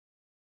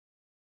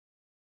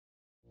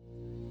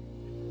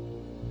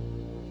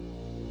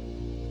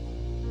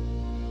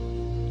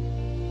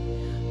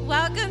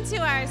welcome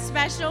to our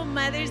special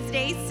Mother's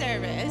Day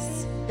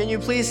service. Can you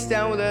please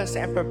stand with us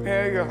and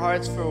prepare your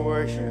hearts for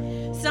worship?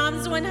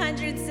 Psalms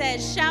 100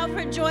 says, "Shout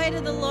for joy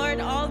to the Lord,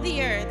 all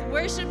the earth.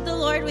 Worship the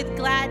Lord with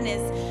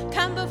gladness.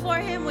 Come before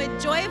him with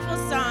joyful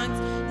songs.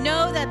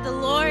 Know that the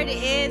Lord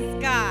is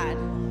God."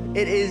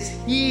 It is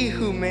he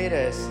who made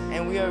us,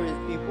 and we are his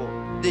people,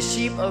 the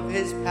sheep of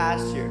his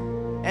pasture.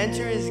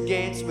 Enter his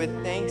gates with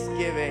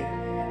thanksgiving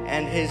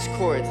and his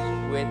courts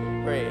with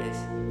praise.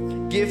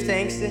 Give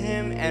thanks to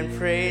him and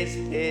praise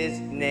his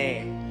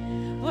name.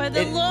 For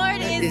the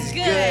Lord is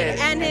good,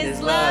 and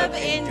his love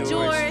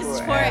endures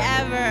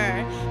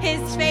forever.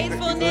 His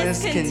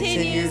faithfulness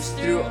continues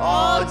through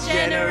all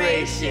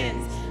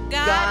generations.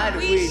 God,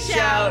 we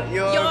shout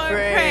your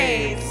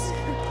praise.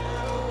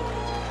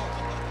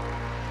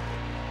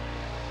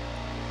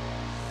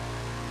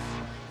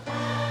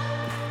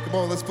 Come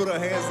on, let's put our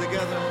hands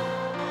together.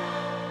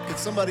 Can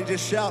somebody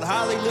just shout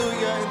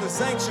hallelujah in the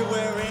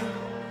sanctuary?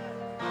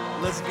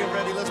 Let's get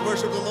ready. Let's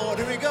worship the Lord.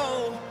 Here we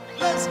go.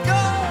 Let's go.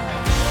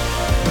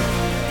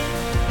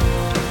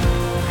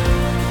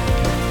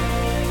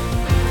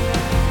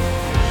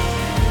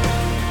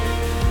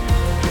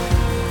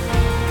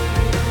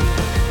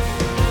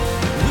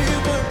 We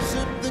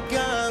worship the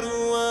God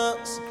who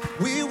was.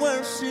 We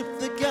worship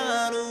the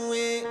God who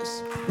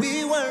is.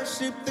 We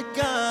worship the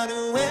God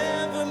who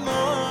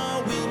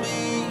evermore will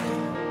be.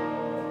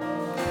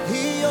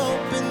 He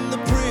opened the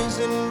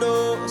prison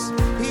doors.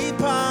 He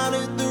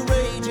parted the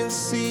raging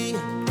sea.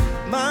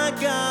 My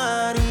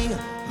God, he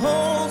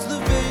holds the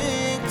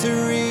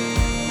victory.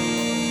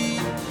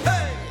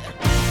 Hey!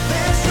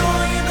 There's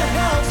joy in the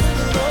house of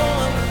the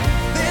Lord.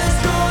 There's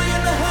joy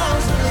in the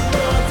house of the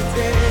Lord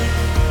today.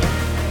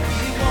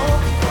 We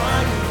won't be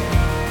quiet.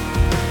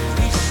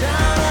 We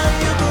shout out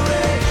your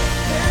parade.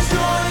 There's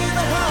joy in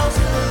the house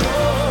of the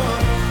Lord.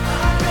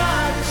 Our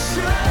God is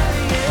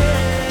surely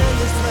in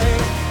this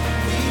place.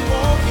 We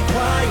won't be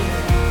quiet.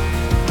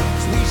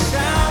 We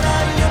shout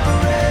out your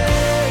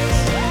praise.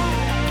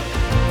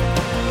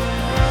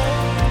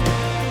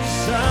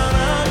 Shout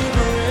out your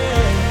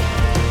praise.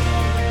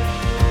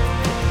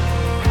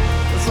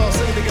 Let's all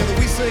sing together.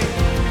 We sing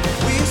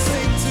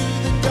to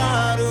the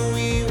God who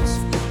heals.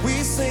 We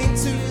sing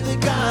to the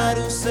God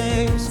who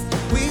saves.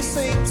 We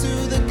sing to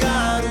the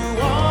God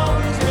who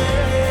always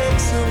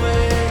makes a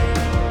way.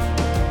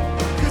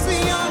 'Cause he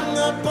hung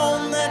up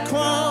on that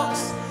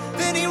cross,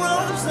 then he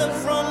rose up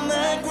from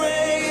that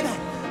grave.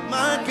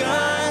 My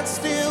God,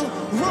 still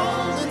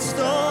rolling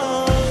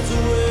stones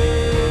away.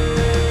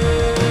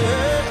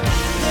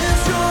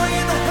 There's joy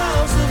in the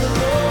house of the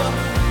Lord.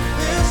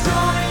 There's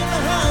joy in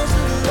the house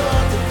of the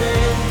Lord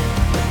today.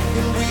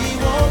 And we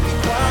won't be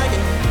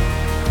quiet.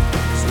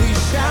 So we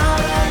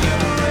shout out your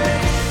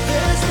praise.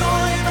 There's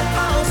joy in the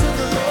house of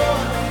the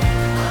Lord.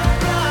 Our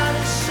God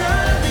is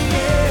surely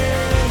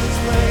in this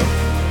place.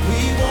 We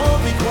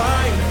won't be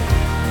quiet.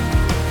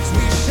 So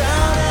we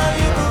shout out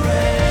your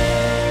praise.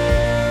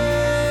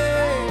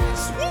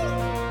 Woo!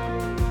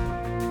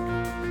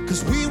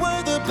 'Cause we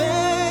were the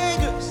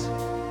beggars,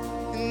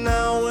 and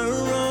now we're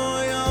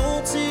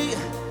royalty.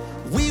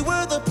 We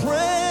were the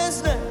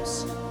prisoners,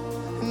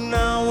 and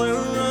now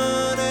we're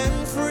running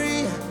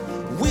free.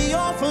 We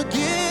are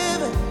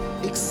forgiven,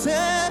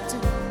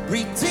 accepted,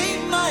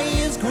 redeemed by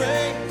his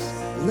grace.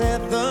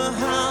 Let the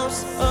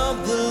house of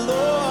the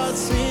Lord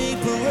sing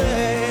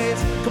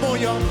praise. Come on,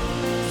 y'all.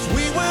 'Cause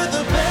we were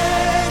the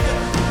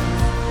beggars,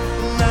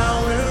 now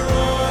we're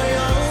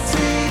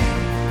royalty.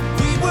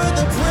 We were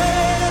the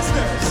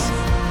prisoners,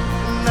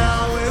 now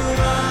we're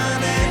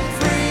running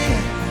free.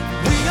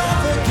 We are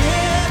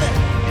forgiven,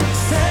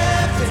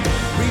 accepted,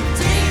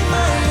 redeemed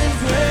by his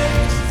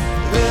grace.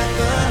 Let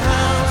the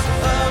house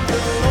of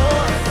the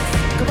Lord.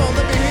 Come on,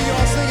 let me hear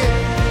y'all sing it.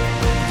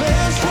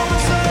 There's joy,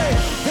 say,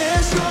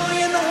 there's joy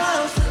in the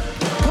house.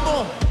 Come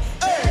on.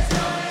 Hey. There's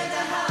joy in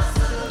the house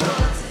of the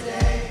Lord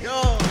today. Yo.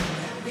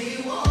 We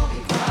won't be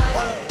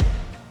quiet.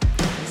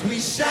 So we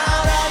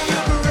shout out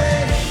your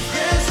praise.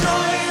 There's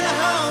joy in the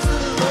house of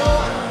the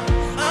Lord.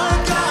 Our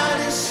God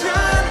is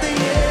surely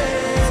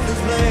in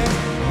this place.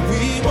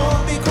 We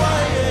won't be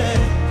quiet.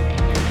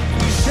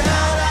 We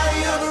shout out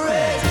your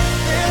praise.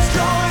 There's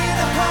joy in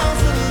the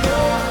house of the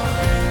Lord.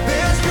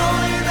 There's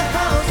joy in the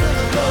house of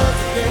the Lord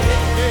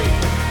today.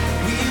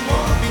 We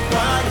won't be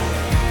quiet.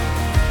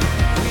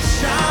 We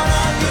shout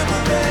out your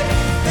praise.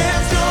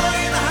 There's joy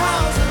in the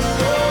house of the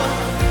Lord.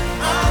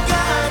 Our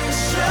God is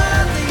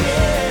surely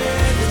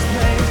in this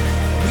place.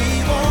 We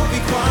won't be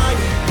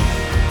quiet.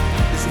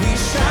 'Cause we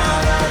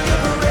shout out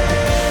your praise.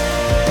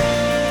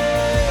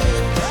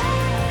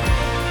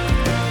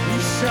 We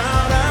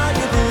shout out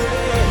your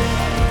praise.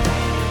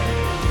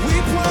 We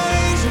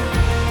praise you.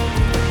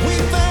 We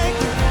thank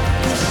you.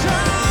 We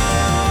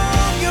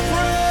shout your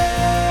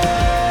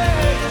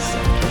praise.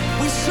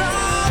 We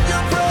shout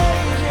your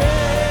praise,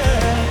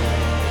 yeah.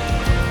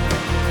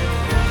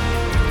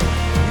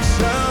 We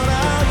shout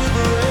out your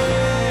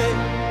praise.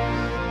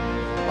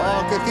 Oh,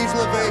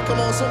 Cathedral of Faith, come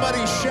on,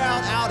 somebody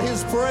shout out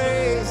his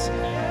praise.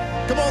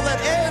 Come on, let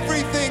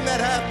everything that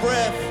hath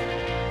breath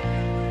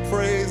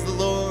praise the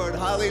Lord.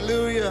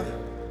 Hallelujah.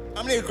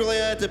 I'm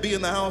glad to be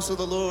in the house of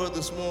the Lord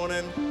this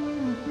morning.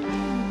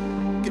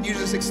 Can you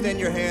just extend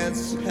your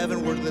hands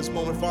heavenward in this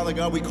moment? Father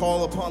God, we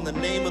call upon the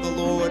name of the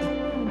Lord.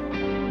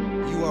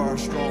 You are our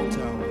strong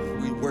tower.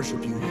 We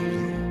worship you.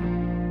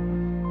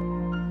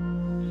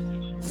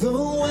 The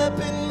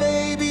weapon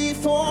may be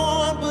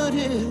formed, but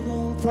it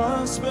won't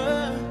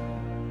prosper.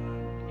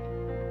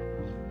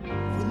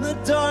 When the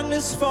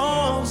darkness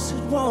falls,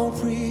 it won't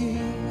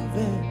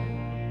prevail.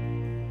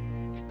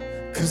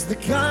 'Cause the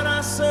God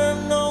I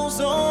serve knows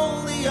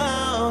only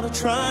how to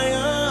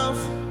triumph.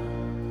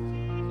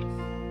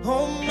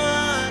 Oh,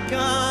 my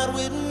God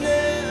would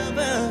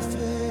never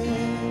fail.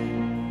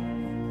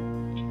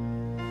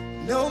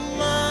 No,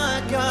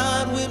 my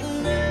God would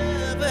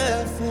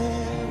never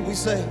fail. We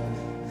say,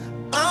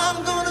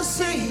 I'm gonna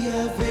see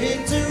a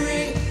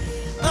victory.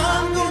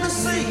 I'm gonna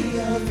see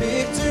a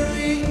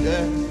victory.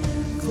 Yeah.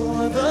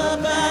 For the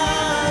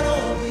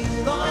battle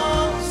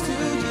belongs to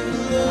you,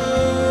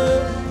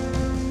 Lord.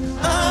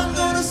 I'm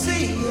gonna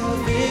see a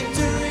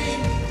victory.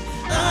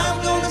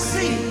 I'm gonna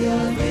see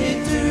a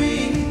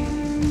victory.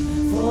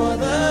 For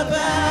the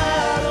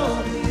battle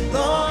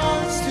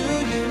belongs to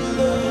you,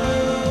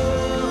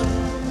 Lord.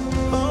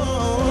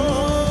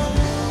 Oh,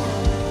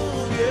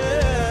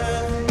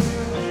 yeah.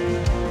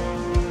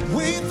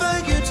 We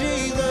thank you,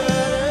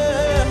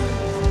 Jesus.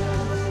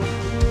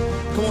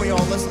 Come on,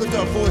 y'all, let's lift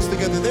our voice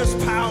together. There's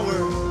power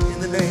in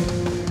the name.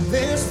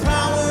 There's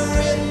power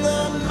in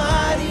the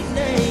mighty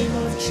name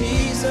of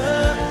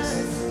Jesus.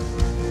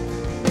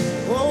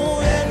 Oh,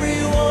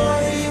 every war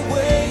he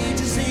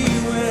wages, he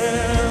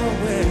will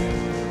win.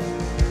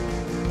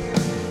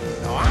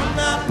 No, I'm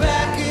not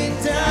backing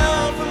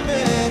down from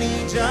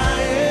any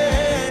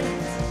giant.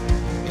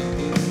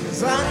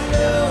 'Cause I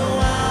know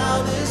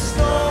how this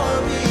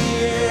story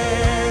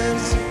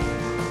ends.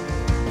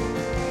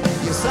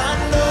 Yes, I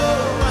know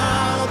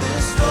how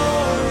this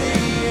story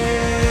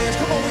ends.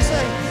 Come on, we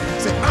say,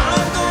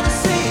 I'm gonna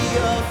see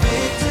a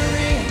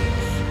victory.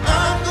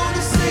 I'm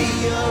gonna see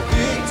a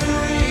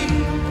victory.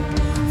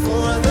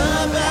 For the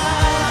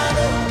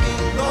battle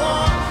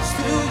belongs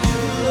to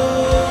you,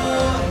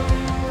 Lord.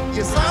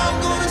 Yes, I'm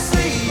gonna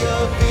see a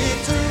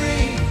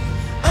victory.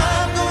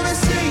 I'm gonna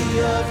see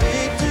a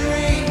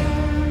victory.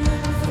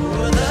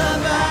 For the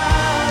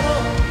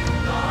battle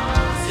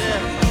belongs to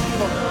you,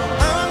 Lord.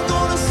 I'm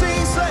gonna see,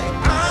 say,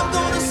 I'm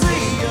gonna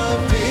see a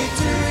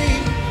victory.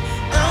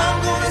 I'm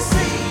gonna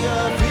see a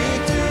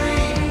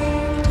victory.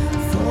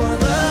 For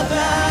the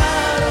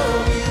battle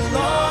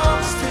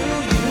belongs to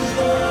you,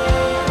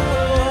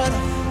 Lord.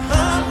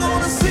 I'm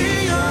gonna see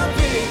a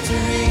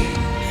victory.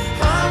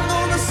 I'm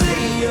gonna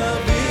see a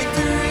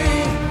victory.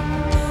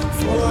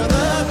 For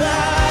the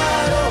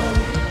battle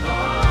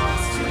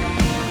belongs to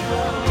you,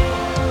 Lord.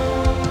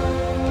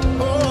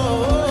 Oh,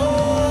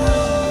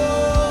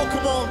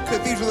 come on,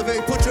 Cathedral of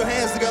Faith, put your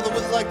hands together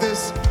with like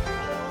this.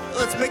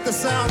 Let's make the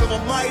sound of a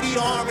mighty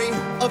army,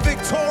 a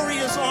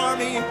victorious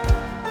army,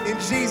 in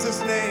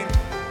Jesus' name.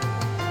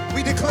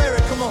 We declare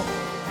it, come on.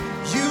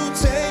 You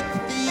take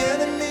the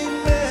enemy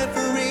meant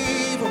for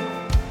evil,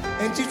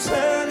 and you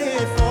turn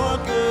it for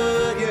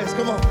good. Yes,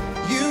 come on.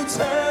 You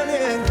turn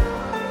it.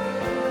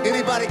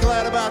 Anybody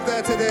glad about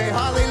that today?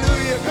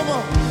 Hallelujah, come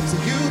on. So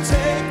you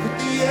take what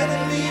the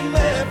enemy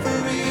meant for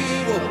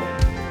evil,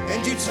 and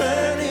you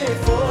turn it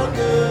for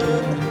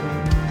good.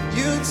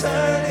 You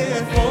turn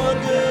it for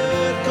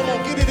good. Come on,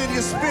 get it in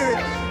your spirit.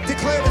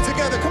 Declare it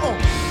together, come on.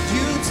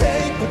 You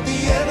take what the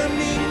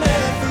enemy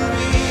meant for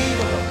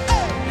evil,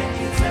 and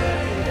you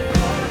turn it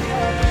for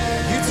good.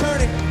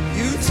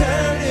 You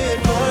turn it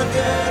for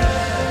good.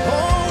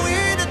 Oh, we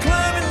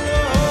declare it,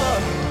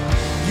 Lord.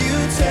 You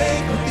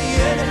take what the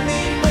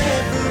enemy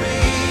meant for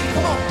evil.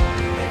 Come on.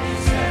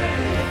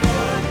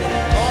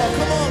 Oh,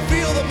 come on,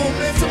 feel the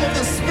momentum of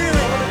the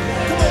Spirit.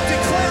 Come on,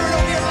 declare it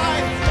over your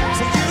life.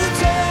 So you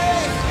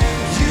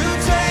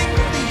take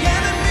what the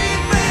enemy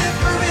meant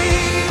for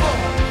evil,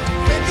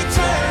 and you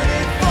turn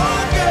it for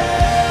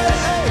good.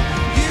 Hey,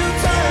 you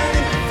turn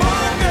it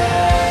for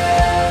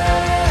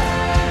good.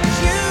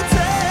 You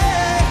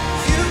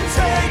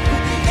take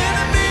what the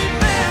enemy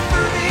meant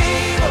for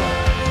evil,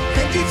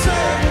 and you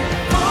turn it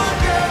for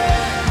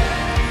good.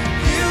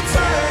 You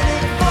turn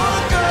it for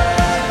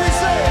good. We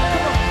say,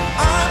 come on,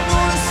 I'm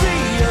gonna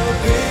see a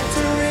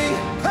victory.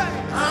 Hey,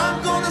 I'm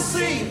gonna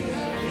see a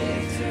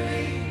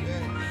victory.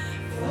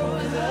 For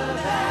the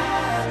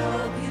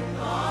battle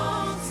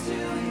belongs to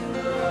you,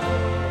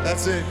 Lord.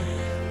 That's it.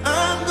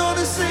 I'm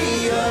gonna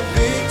see a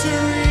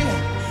victory.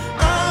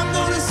 I'm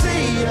gonna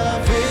see a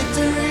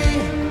victory.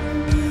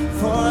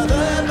 For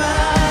the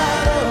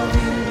battle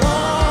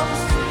belongs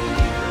to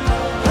you,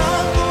 Lord.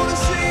 I'm gonna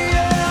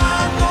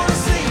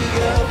see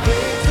a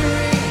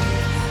victory.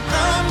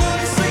 I'm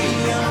gonna see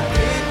a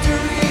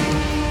victory.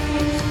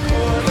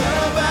 For the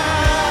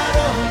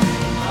battle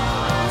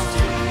belongs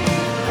to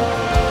you,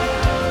 Lord.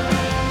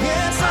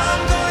 Yes,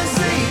 I'm gonna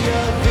see a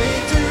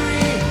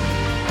victory.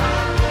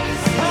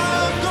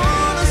 I'm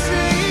gonna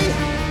see.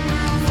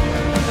 For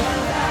the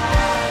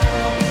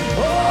battle.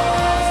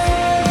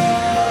 Oh,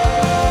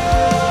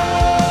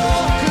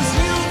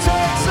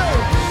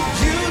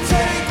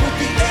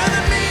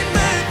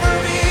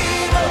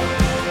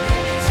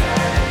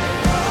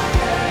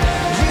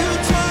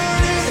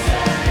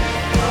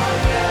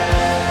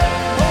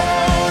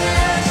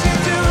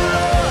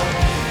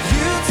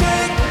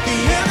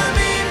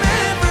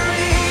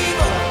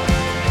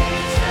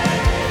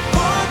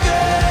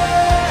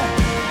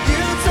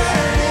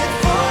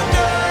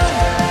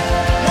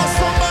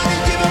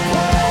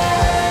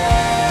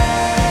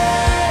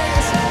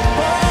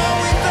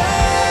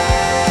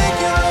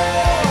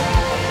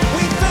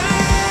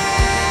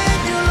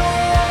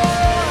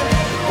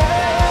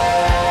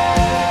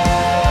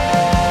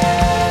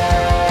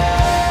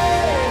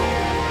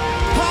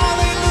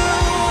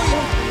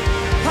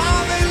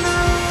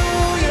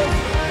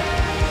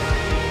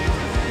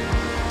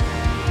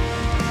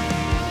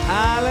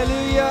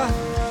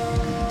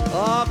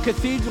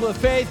 people of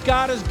faith,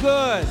 God is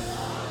good.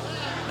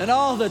 And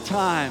all the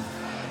time.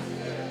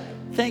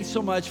 Thanks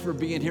so much for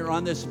being here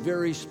on this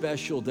very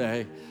special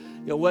day.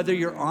 You know, whether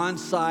you're on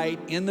site,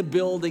 in the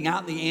building,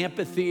 out in the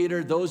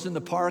amphitheater, those in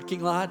the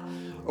parking lot,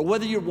 or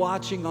whether you're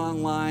watching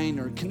online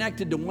or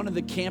connected to one of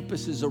the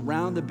campuses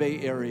around the Bay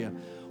Area,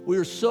 we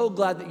are so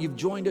glad that you've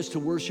joined us to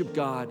worship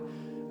God.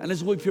 And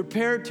as we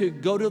prepare to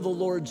go to the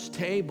Lord's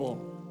table,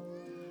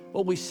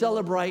 what we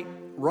celebrate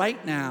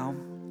right now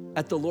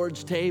at the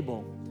Lord's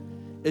table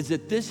is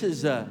that this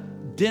is a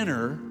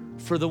dinner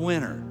for the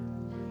winner.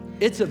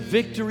 It's a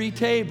victory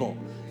table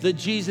that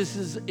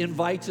Jesus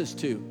invites us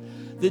to.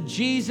 That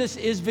Jesus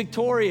is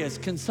victorious.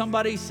 Can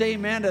somebody say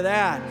amen to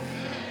that?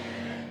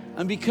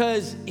 And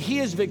because he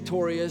is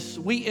victorious,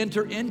 we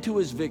enter into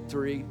his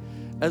victory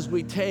as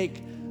we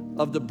take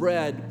of the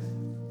bread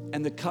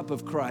and the cup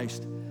of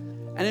Christ.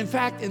 And in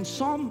fact, in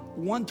Psalm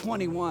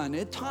 121,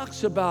 it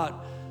talks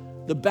about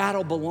the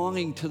battle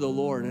belonging to the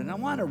Lord. And I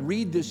want to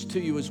read this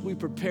to you as we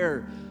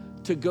prepare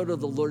to go to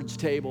the Lord's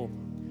table.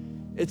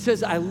 It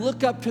says, I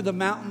look up to the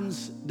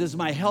mountains. Does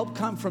my help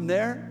come from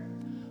there?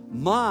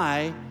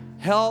 My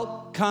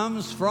help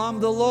comes from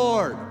the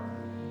Lord,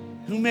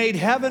 who made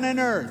heaven and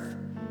earth.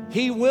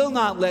 He will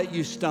not let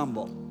you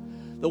stumble.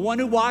 The one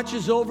who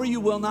watches over you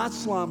will not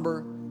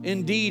slumber.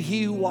 Indeed,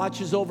 he who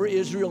watches over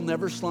Israel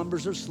never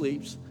slumbers or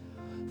sleeps.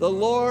 The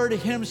Lord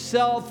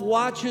himself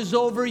watches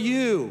over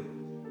you.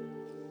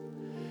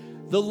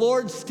 The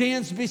Lord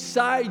stands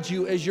beside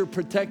you as your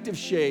protective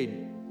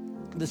shade.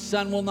 The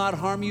sun will not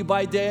harm you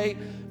by day,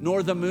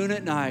 nor the moon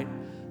at night.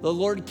 The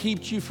Lord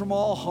keeps you from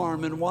all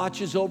harm and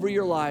watches over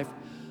your life.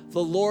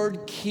 The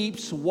Lord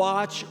keeps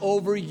watch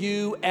over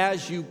you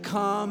as you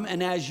come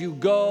and as you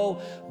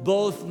go,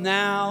 both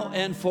now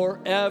and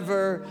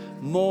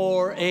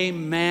forevermore.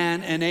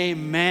 Amen and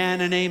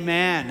amen and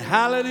amen.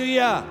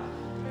 Hallelujah.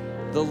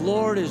 The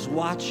Lord is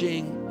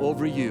watching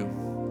over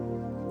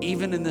you,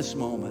 even in this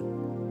moment.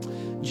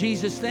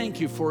 Jesus,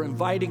 thank you for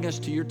inviting us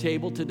to your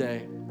table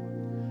today.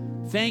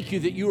 Thank you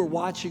that you are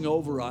watching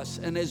over us.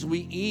 And as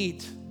we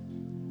eat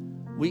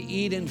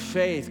in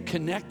faith,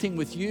 connecting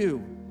with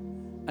you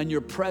and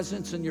your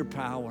presence and your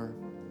power.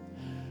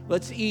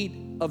 Let's eat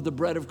of the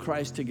bread of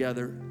Christ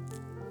together.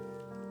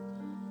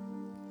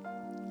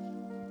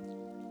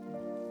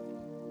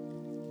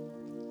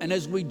 And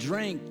as we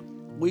drink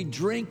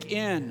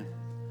in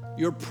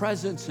your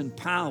presence and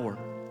power,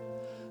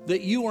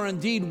 that you are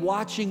indeed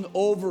watching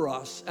over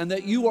us and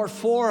that you are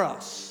for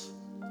us.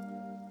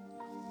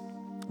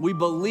 We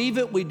believe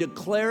it, we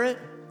declare it,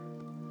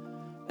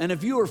 and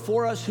if you are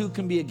for us, who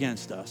can be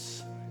against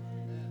us?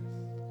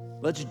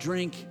 Let's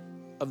drink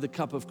of the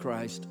cup of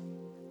Christ.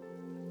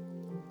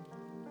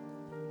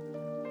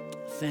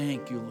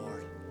 Thank you,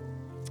 Lord.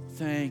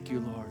 Thank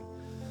you, Lord.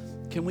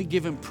 Can we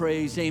give him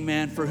praise,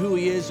 amen, for who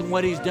he is and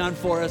what he's done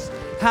for us?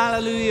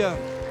 Hallelujah.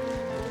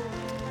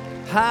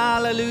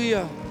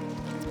 Hallelujah.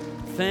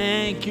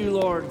 Thank you,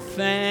 Lord.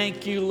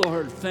 Thank you,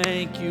 Lord.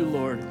 Thank you,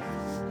 Lord.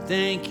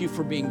 Thank you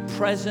for being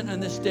present on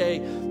this day.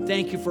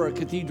 Thank you for our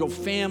Cathedral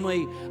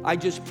family. I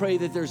just pray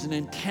that there's an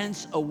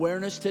intense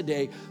awareness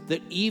today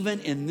that even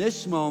in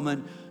this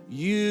moment,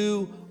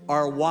 you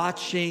are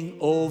watching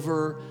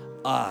over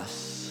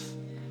us.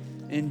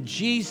 In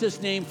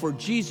Jesus' name, for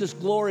Jesus'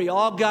 glory,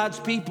 all God's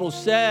people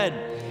said.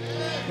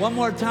 One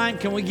more time,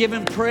 can we give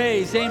him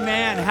praise?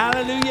 Amen.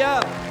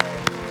 Hallelujah.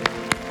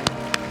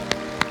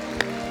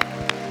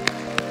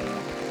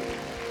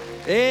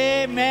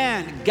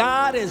 Amen.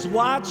 God is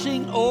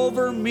watching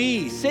over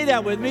me. Say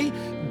that with me.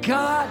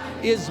 God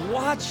is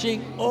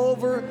watching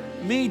over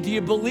me. Do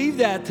you believe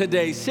that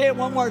today? Say it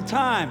one more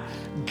time.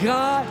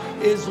 God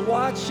is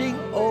watching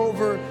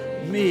over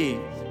me.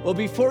 Well,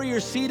 before you're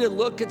seated,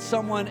 look at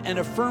someone and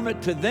affirm it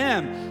to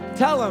them.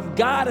 Tell them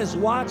God is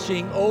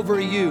watching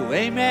over you.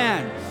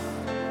 Amen.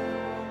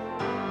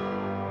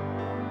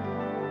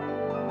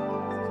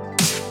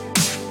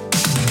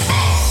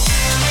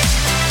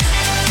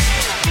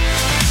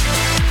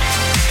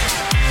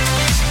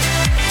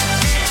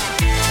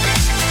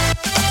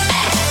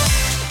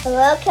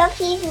 Hello,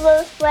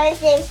 Cathedral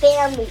friends and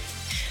family.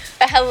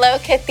 Hello,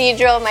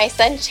 Cathedral. My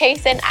son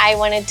Chase and I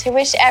wanted to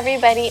wish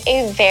everybody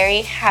a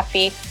very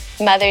happy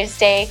Mother's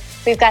Day.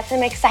 We've got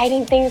some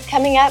exciting things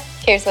coming up.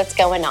 Here's what's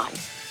going on.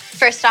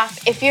 First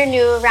off, if you're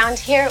new around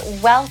here,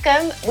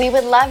 welcome. We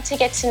would love to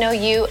get to know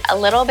you a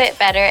little bit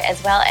better,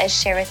 as well as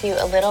share with you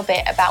a little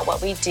bit about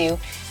what we do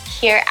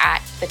here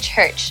at the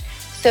church.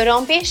 So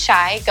don't be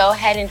shy. Go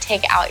ahead and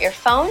take out your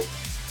phone,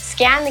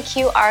 scan the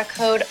QR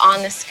code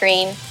on the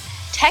screen,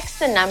 text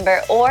the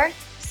number, or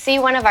see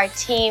one of our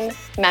team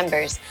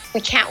members.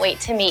 We can't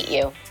wait to meet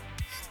you.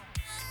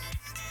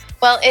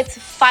 Well, it's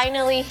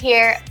finally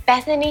here.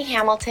 Bethany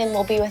Hamilton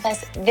will be with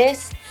us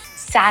this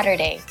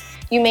Saturday.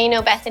 You may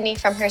know Bethany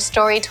from her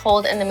story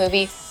told in the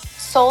movie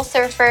Soul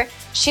Surfer.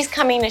 She's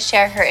coming to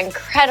share her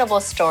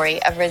incredible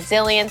story of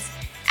resilience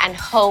and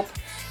hope.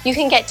 You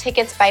can get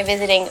tickets by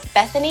visiting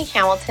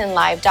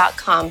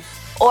BethanyHamiltonLive.com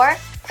or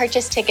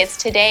purchase tickets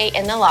today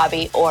in the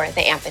lobby or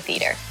the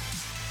amphitheater.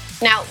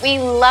 Now, we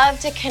love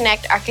to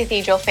connect our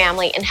Cathedral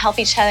family and help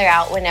each other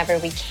out whenever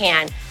we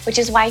can, which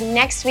is why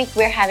next week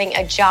we're having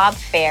a job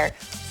fair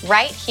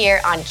right here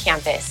on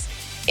campus.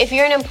 If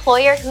you're an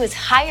employer who is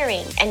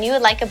hiring and you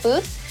would like a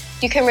booth,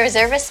 you can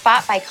reserve a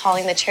spot by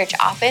calling the church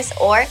office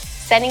or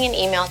sending an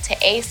email to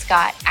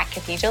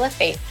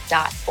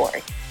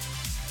ascott@cathedraloffaith.org.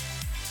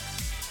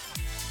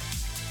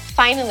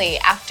 Finally,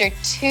 after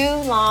 2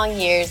 long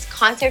years,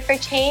 Concert for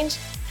Change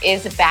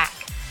is back.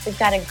 We've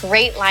got a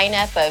great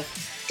lineup of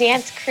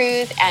dance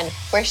crews and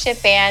worship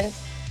bands.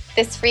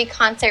 This free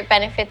concert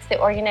benefits the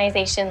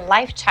organization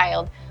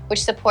LifeChild,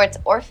 which supports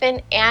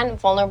orphan and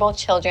vulnerable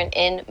children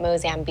in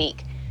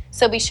Mozambique.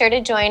 So be sure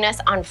to join us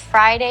on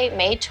Friday,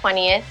 May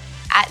 20th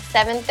at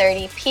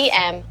 7:30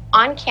 p.m.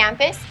 on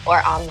campus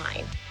or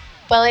online.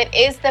 Well, it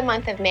is the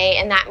month of May,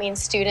 and that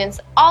means students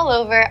all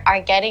over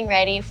are getting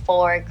ready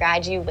for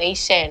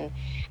graduation.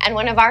 And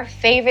one of our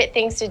favorite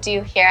things to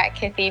do here at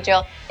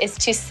Cathedral is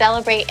to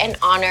celebrate and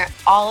honor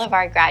all of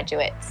our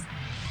graduates.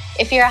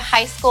 If you're a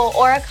high school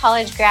or a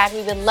college grad,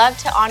 we would love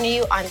to honor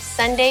you on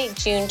Sunday,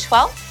 June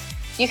 12th.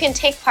 You can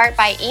take part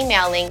by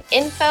emailing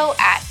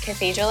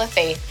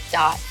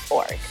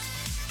info@cathedraloffaith.org.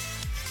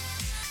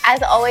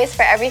 As always,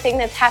 for everything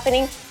that's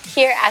happening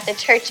here at the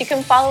church, you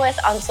can follow us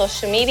on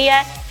social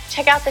media,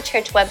 check out the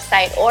church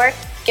website, or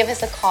give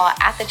us a call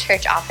at the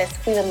church office.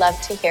 We would love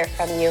to hear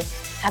from you.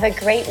 Have a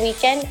great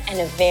weekend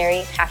and a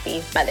very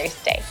happy Mother's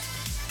Day.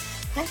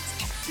 Bye.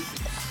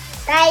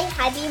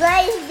 Happy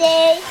Mother's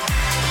Day.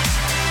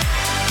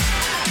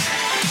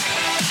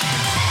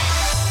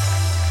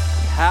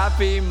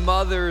 Happy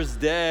Mother's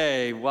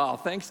Day. Wow,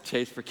 thanks,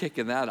 Chase, for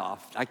kicking that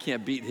off. I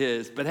can't beat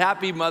his, but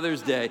happy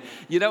Mother's Day.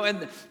 You know,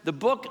 in the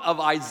book of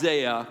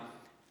Isaiah,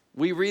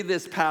 we read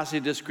this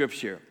passage of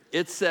scripture.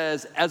 It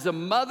says, as a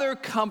mother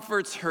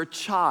comforts her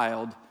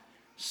child,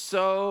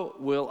 so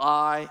will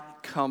I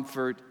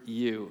comfort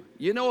you.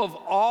 You know, of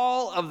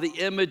all of the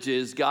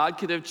images God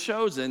could have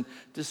chosen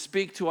to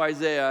speak to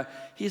Isaiah,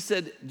 he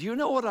said, do you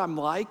know what I'm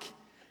like?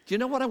 Do you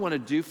know what I want to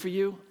do for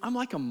you? I'm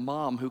like a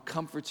mom who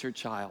comforts her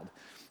child.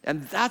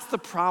 And that's the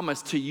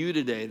promise to you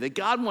today, that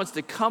God wants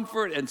to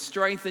comfort and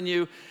strengthen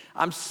you.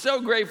 I'm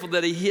so grateful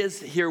that he is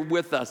here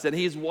with us and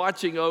he's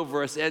watching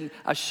over us. And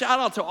a shout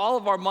out to all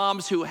of our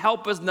moms who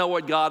help us know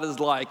what God is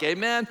like.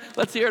 Amen?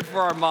 Let's hear it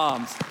for our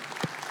moms.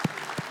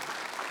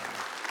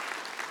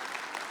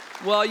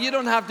 Well, you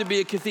don't have to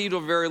be at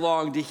Cathedral very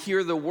long to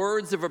hear the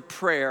words of a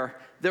prayer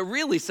that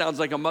really sounds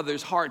like a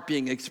mother's heart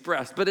being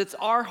expressed, but it's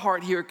our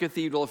heart here at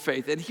Cathedral of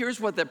Faith. And here's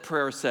what that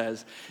prayer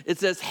says. It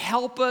says,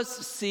 help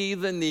us see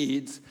the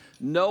needs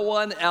no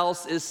one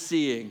else is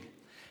seeing.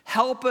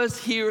 Help us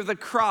hear the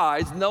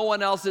cries no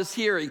one else is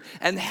hearing.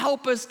 And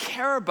help us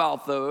care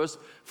about those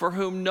for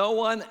whom no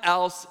one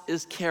else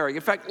is caring.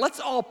 In fact, let's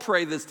all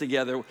pray this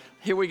together.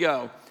 Here we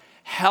go.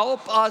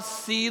 Help us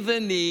see the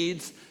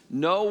needs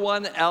no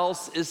one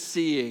else is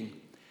seeing.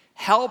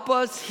 Help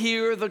us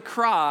hear the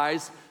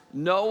cries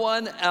no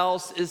one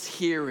else is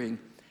hearing.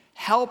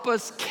 Help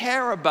us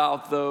care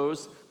about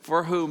those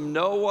for whom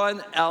no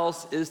one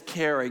else is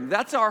caring.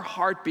 That's our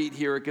heartbeat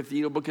here at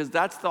Cathedral, because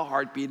that's the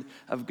heartbeat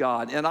of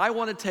God. And I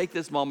want to take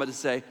this moment to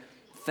say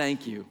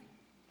thank you.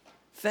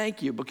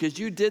 Thank you, because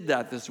you did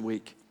that this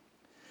week.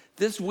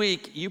 This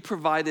week, you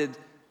provided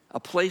a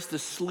place to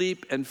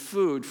sleep and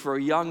food for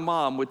a young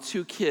mom with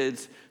 2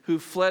 kids who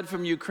fled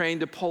from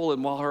Ukraine to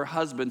Poland while her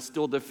husband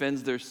still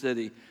defends their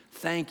city.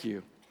 Thank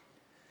you.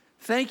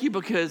 Thank you,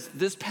 because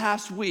this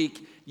past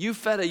week, you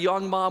fed a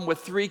young mom with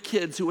 3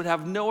 kids who would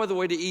have no other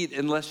way to eat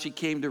unless she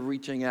came to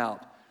reaching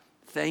out.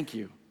 Thank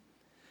you.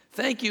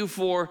 Thank you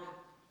for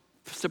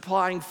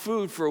supplying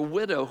food for a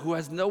widow who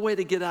has no way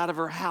to get out of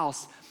her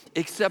house,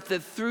 except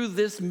that through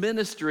this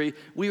ministry,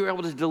 we were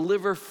able to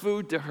deliver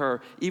food to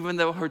her. Even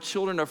though her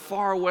children are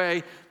far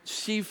away,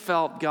 she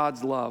felt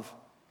God's love.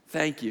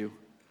 Thank you.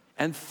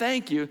 And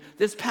thank you,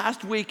 this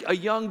past week, a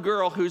young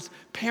girl whose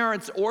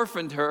parents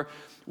orphaned her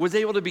was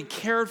able to be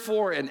cared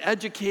for and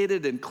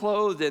educated and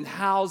clothed and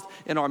housed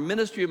in our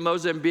ministry of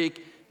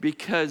Mozambique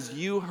because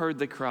you heard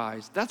the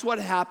cries. That's what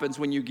happens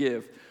when you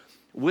give.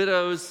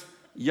 Widows,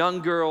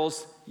 young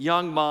girls,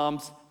 young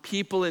moms,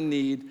 people in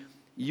need,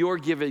 your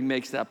giving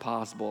makes that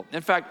possible.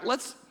 In fact,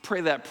 let's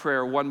pray that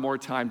prayer one more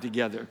time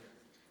together.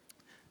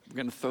 We're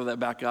going to throw that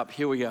back up.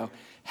 Here we go.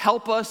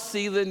 Help us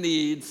see the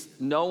needs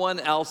no one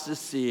else is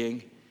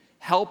seeing.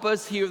 Help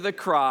us hear the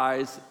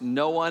cries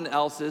no one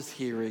else is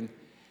hearing.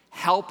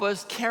 Help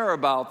us care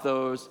about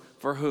those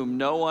for whom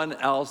no one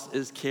else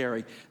is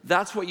caring.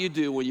 That's what you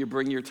do when you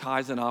bring your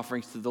tithes and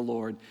offerings to the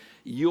Lord.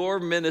 Your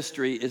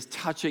ministry is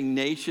touching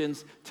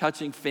nations,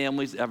 touching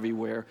families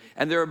everywhere.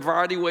 And there are a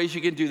variety of ways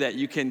you can do that.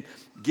 You can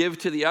give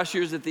to the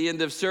ushers at the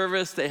end of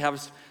service. They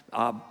have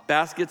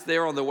baskets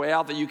there on the way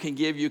out that you can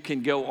give. You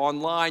can go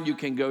online. You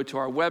can go to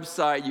our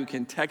website. You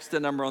can text the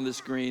number on the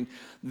screen.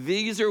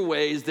 These are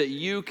ways that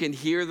you can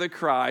hear the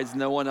cries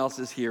no one else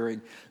is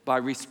hearing by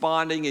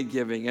responding and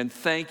giving. And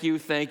thank you,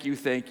 thank you,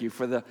 thank you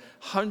for the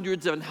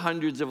hundreds and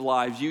hundreds of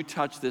lives you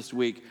touched this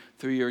week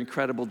through your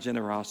incredible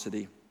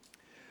generosity.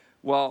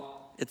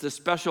 Well, It's a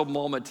special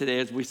moment today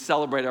as we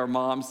celebrate our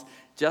moms.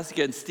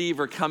 Jessica and Steve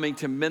are coming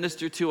to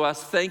minister to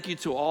us. Thank you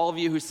to all of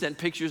you who sent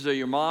pictures of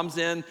your moms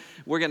in.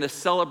 We're going to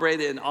celebrate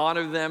and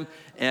honor them,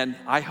 and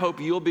I hope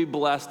you'll be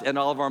blessed and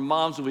all of our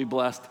moms will be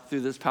blessed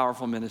through this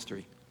powerful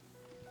ministry.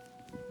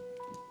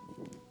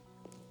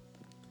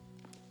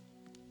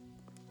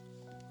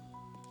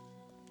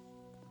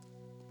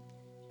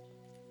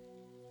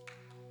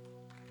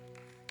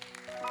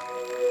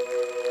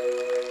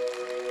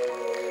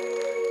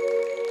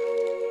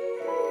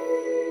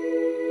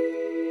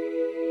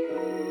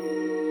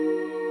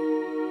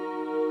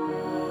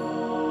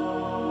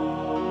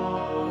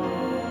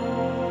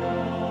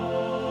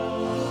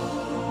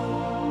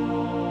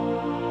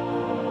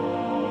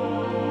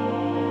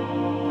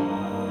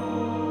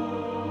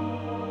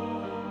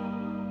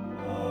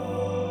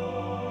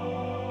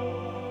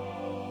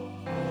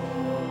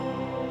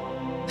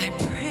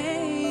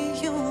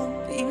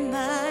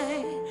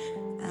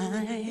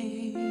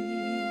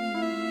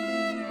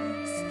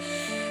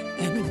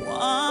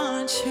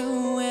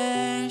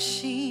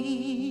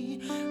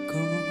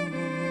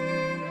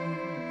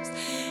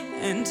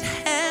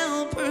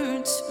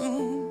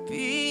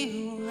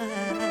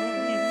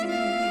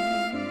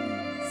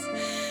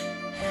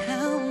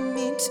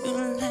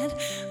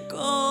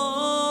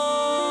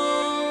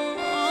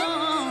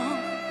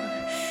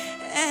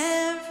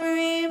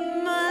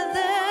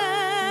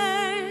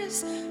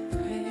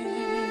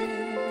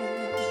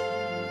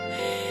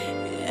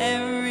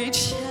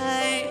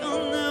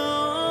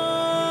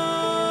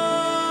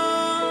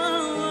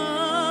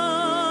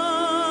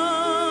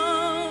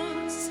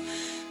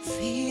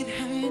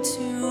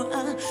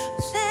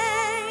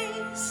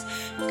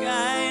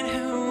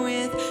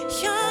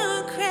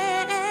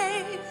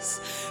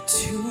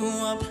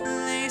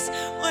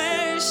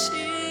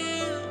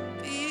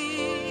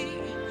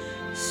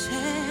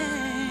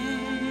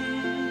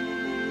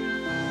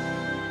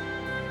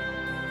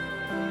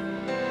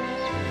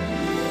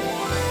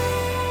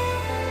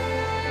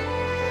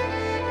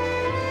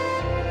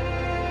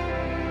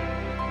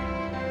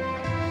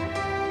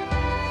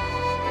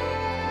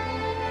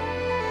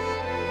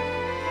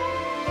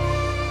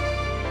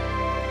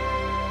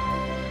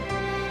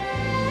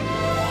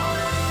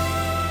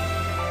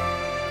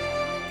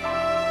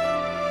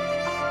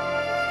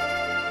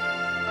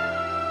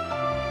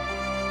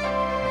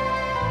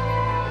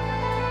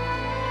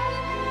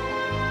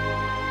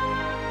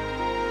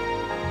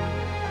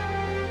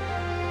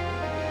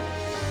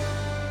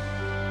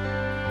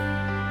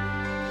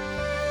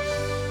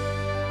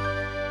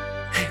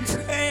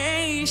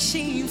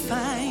 She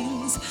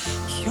finds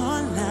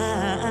your light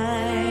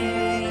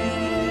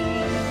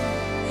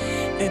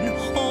and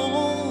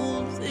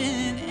holds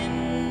it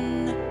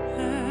in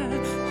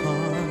her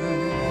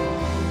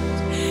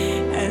heart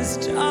as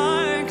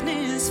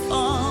darkness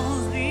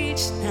falls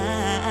each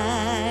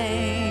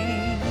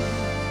night.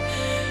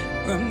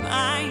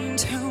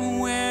 Remind her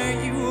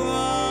where you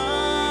are.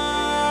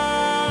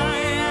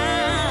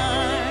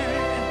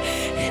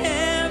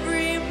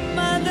 Every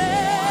mother's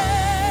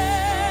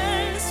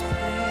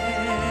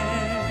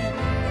prayer,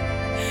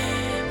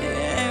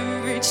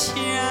 every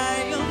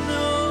child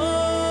knows.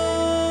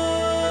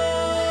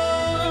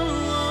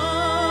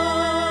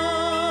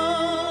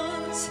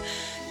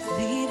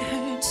 Lead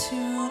her to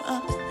a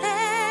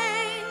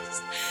place,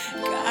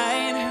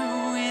 guide her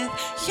with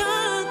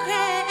your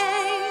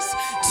grace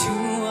to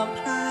a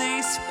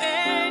place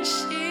where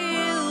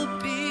she'll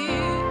be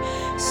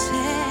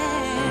safe.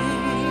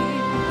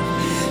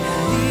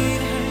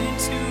 Lead her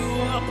to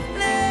a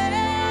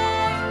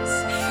place,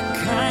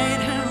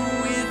 guide her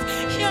with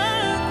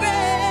your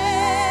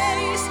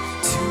grace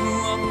to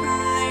a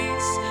place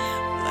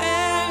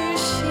where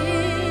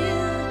she'll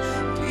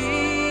be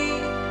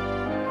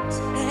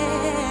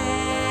safe.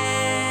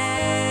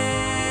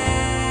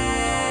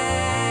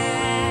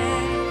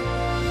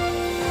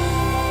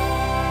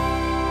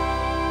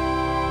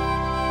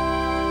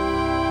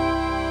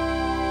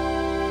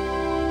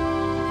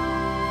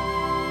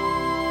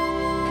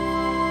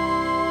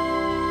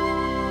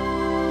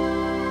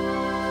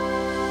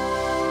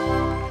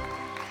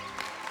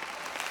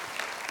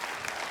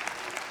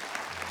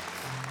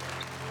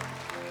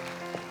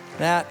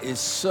 That is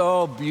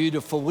so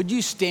beautiful. Would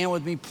you stand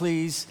with me,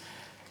 please?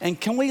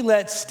 And can we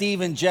let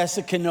Steve and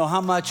Jessica know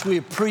how much we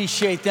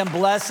appreciate them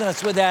blessing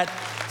us with that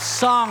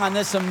song on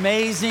this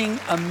amazing,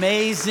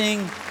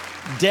 amazing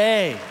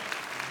day.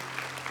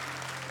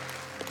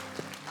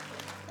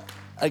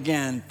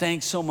 Again,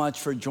 thanks so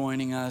much for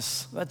joining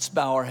us. Let's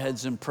bow our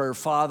heads in prayer.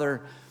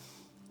 Father,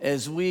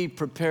 as we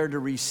prepare to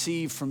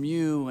receive from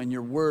you and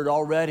your word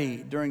already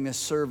during this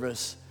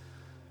service,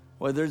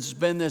 where there's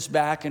been this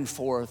back and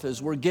forth,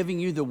 as we're giving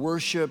you the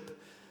worship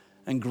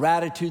and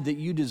gratitude that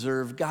you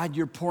deserve, God,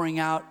 you're pouring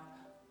out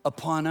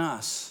upon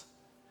us.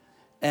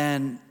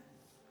 And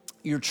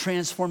you're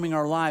transforming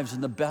our lives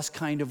in the best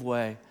kind of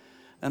way.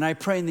 And I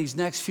pray in these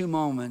next few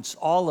moments,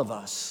 all of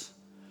us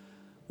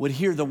would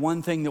hear the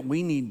one thing that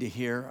we need to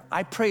hear.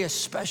 I pray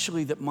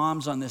especially that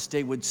moms on this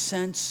day would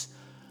sense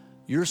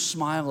your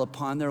smile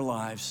upon their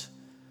lives.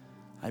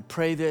 I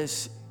pray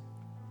this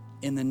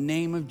in the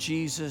name of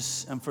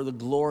Jesus and for the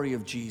glory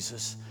of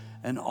Jesus.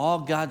 And all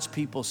God's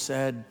people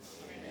said,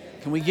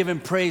 can we give him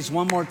praise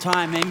one more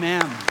time?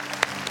 Amen.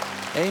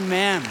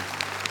 Amen.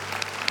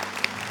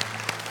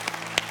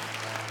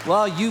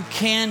 Well, you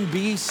can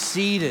be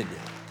seated.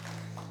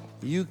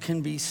 You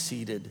can be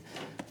seated.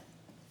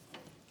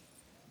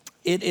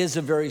 It is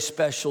a very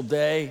special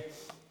day.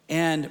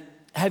 And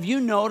have you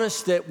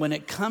noticed that when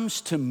it comes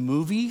to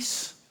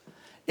movies,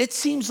 it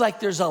seems like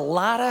there's a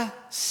lot of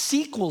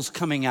sequels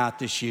coming out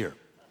this year.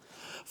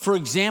 For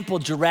example,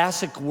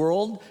 Jurassic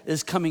World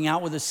is coming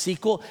out with a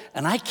sequel,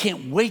 and I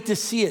can't wait to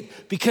see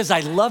it because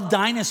I love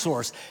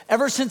dinosaurs.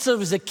 Ever since I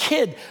was a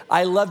kid,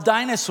 I love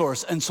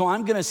dinosaurs, and so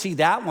I'm gonna see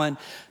that one.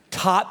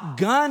 Top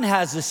Gun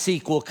has a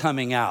sequel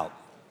coming out.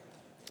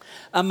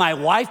 And my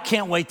wife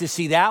can't wait to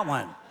see that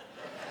one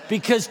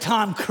because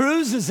Tom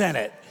Cruise is in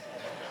it.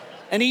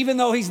 And even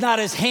though he's not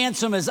as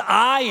handsome as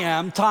I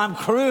am, Tom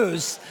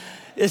Cruise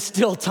is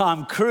still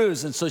Tom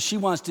Cruise. And so she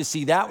wants to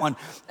see that one.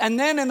 And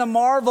then in the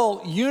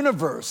Marvel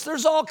universe,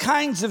 there's all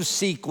kinds of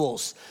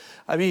sequels.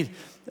 I mean,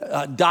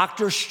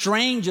 Doctor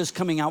Strange is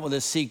coming out with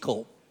a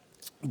sequel.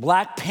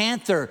 Black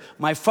Panther,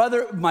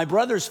 my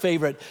brother's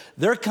favorite,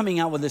 they're coming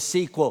out with a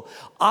sequel.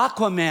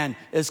 Aquaman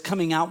is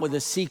coming out with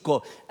a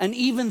sequel. And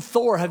even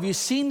Thor, have you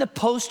seen the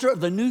poster of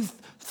the new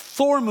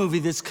Thor movie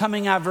that's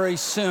coming out very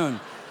soon?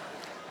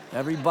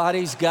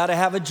 Everybody's got to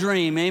have a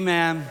dream,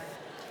 amen.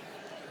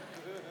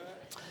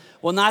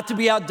 Well, not to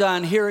be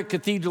outdone, here at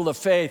Cathedral of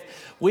Faith,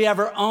 we have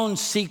our own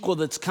sequel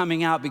that's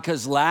coming out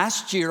because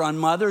last year on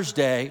Mother's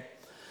Day,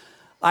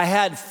 I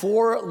had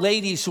 4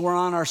 ladies who were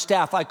on our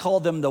staff. I call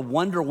them the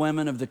Wonder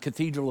Women of the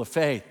Cathedral of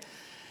Faith.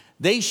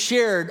 They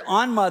shared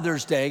on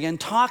Mother's Day and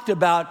talked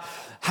about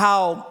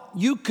how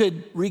you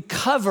could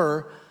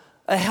recover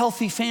a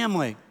healthy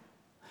family.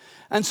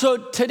 And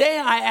so today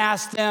I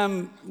asked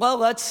them, well,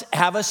 let's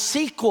have a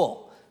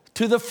sequel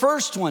to the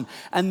first one.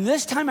 And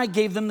this time I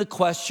gave them the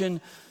question,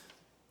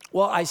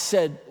 well, I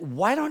said,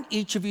 why don't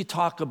each of you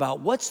talk about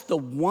what's the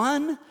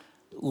one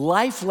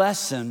life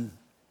lesson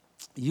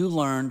you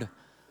learned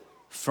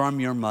from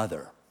your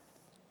mother?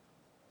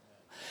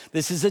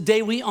 This is a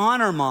day we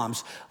honor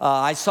moms.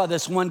 I saw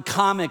this one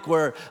comic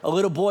where a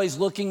little boy's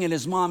looking in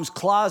his mom's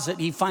closet.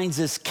 He finds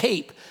this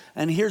cape.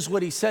 And here's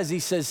what he says. He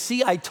says,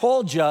 see, I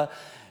told you.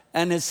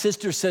 And his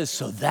sister says,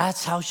 so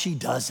that's how she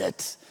does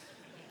it.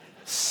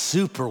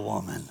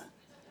 Superwoman.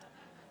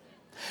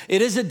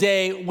 It is a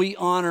day we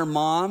honor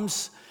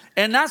moms.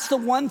 And that's the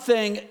one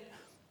thing,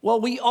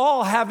 well, we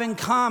all have in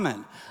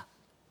common.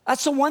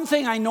 That's the one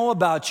thing I know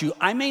about you.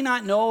 I may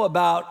not know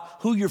about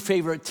who your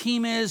favorite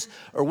team is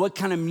or what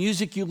kind of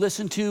music you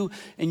listen to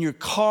in your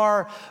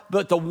car,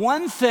 but the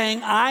one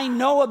thing I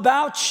know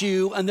about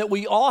you and that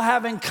we all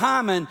have in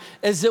common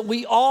is that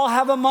we all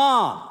have a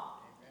mom.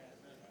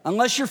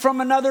 Unless you're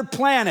from another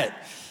planet.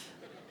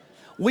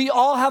 We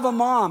all have a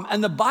mom.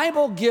 And the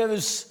Bible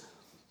gives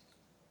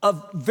a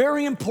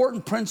very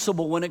important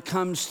principle when it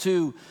comes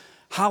to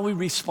how we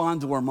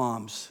respond to our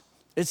moms.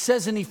 It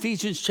says in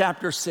Ephesians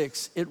chapter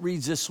 6, it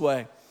reads this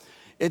way.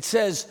 It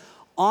says,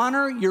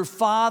 honor your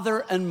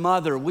father and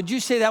mother. Would you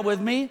say that with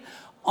me?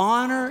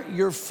 Honor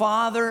your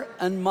father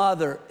and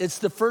mother. It's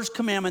the first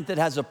commandment that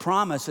has a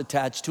promise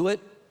attached to it.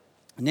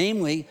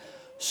 Namely,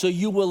 so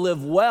you will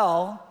live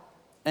well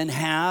and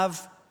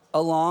have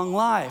a long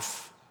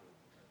life.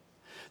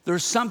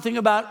 There's something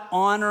about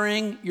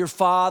honoring your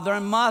father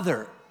and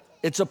mother.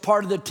 It's a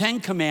part of the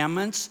 10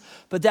 Commandments,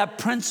 but that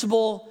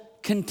principle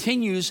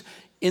continues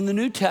in the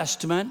New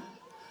Testament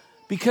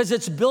because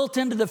it's built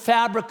into the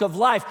fabric of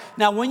life.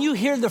 Now, when you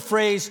hear the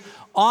phrase,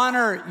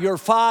 honor your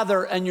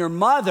father and your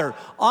mother,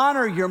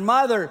 honor your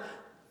mother,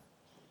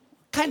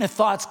 what kind of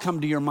thoughts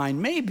come to your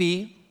mind?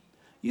 Maybe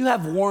you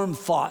have warm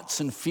thoughts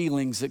and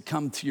feelings that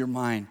come to your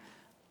mind.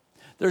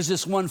 There's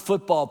this one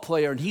football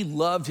player, and he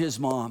loved his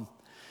mom.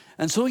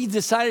 And so he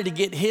decided to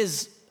get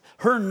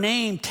her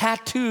name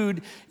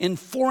tattooed in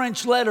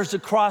 4-inch letters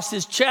across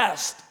his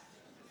chest.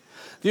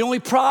 The only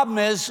problem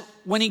is,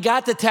 when he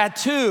got the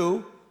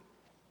tattoo,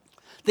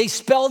 they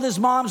spelled his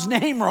mom's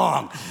name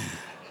wrong.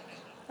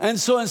 And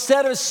so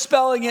instead of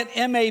spelling it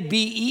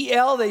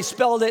M-A-B-E-L, they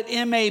spelled it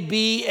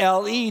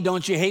M-A-B-L-E.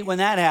 Don't you hate when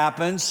that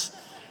happens?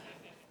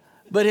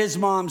 But his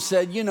mom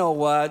said, you know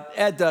what?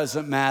 It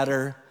doesn't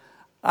matter.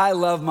 I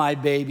love my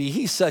baby.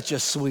 He's such a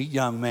sweet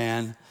young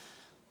man.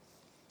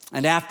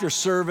 And after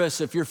service,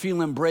 if you're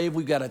feeling brave,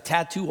 we've got a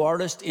tattoo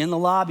artist in the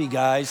lobby,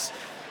 guys.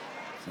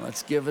 So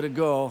let's give it a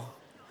go.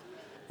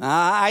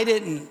 I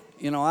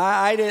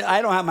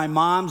don't have my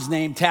mom's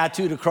name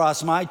tattooed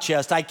across my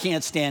chest. I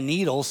can't stand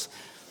needles.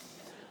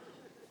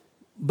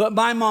 But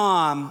my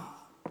mom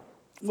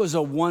was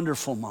a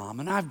wonderful mom,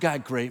 and I've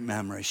got great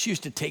memories. She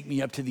used to take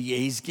me up to the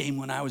A's game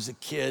when I was a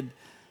kid.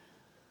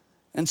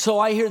 And so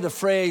I hear the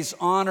phrase,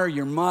 honor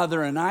your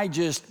mother, and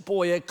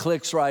it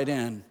clicks right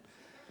in.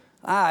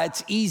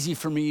 It's easy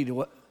for me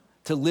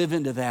to live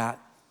into that.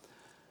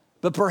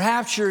 But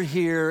perhaps you're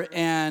here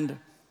and,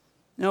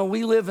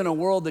 we live in a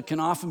world that can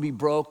often be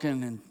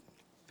broken and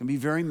can be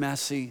very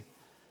messy.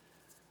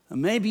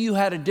 Maybe you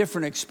had a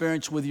different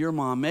experience with your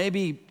mom.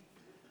 Maybe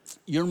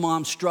your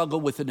mom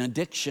struggled with an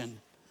addiction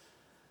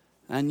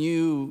and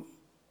you,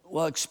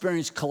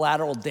 experienced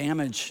collateral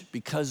damage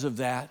because of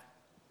that.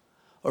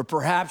 Or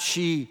perhaps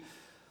she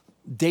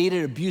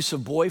dated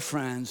abusive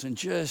boyfriends and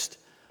just,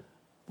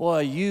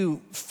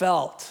 you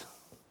felt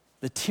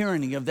the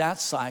tyranny of that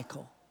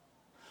cycle.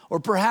 Or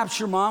perhaps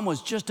your mom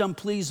was just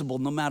unpleasable.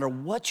 No matter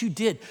what you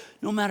did,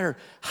 no matter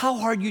how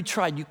hard you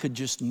tried, you could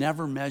just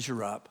never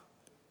measure up.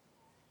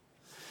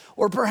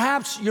 Or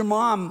perhaps your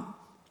mom,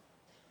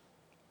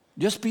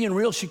 just being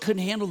real, she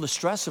couldn't handle the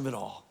stress of it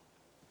all.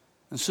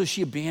 And so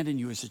she abandoned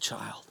you as a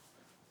child.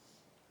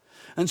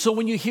 And so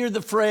when you hear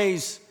the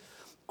phrase,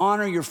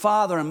 honor your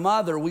father and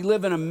mother, we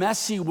live in a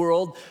messy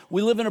world.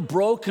 We live in a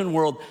broken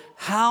world.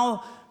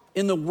 How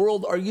in the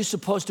world are you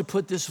supposed to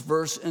put this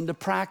verse into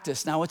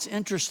practice? Now, it's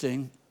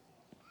interesting.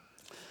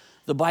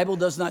 The Bible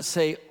does not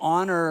say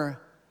honor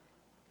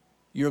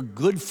your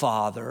good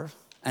father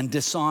and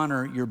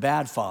dishonor your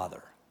bad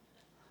father.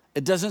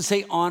 It doesn't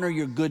say honor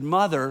your good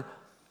mother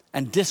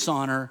and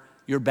dishonor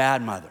your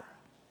bad mother.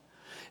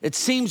 It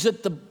seems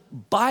that the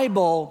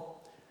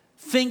Bible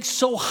thinks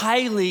so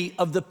highly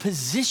of the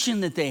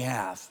position that they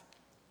have.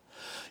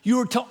 You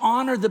are to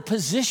honor the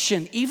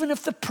position, even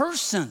if the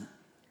person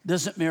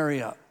doesn't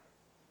marry up.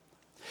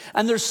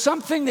 And there's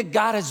something that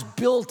God has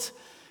built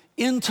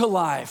into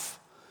life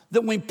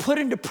that we put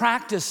into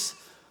practice,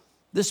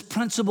 this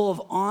principle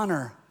of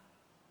honor,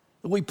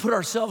 that we put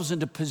ourselves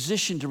into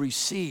position to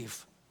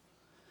receive.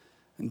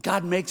 And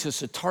God makes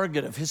us a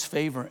target of his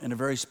favor in a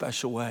very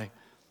special way.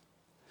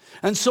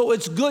 And so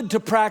it's good to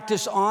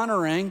practice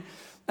honoring.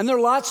 And there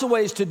are lots of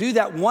ways to do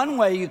that. One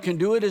way you can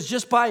do it is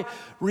just by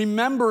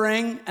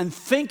remembering and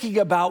thinking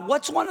about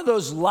what's one of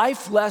those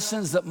life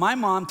lessons that my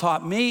mom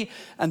taught me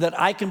and that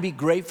I can be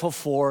grateful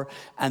for.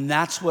 And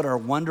that's what our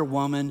Wonder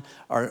Woman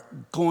are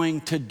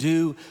going to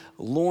do.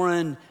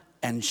 Lauren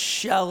and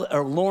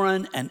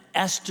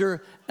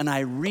Esther and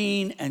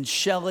Irene and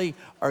Shelley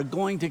are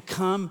going to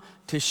come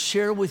to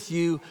share with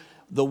you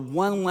the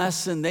one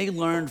lesson they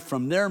learned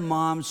from their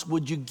moms.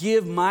 Would you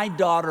give my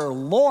daughter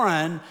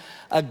Lauren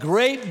a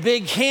great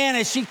big hand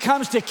as she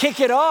comes to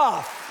kick it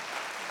off?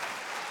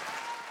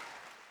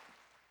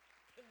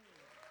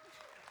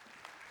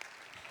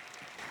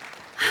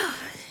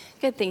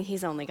 Good thing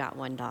he's only got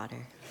one daughter.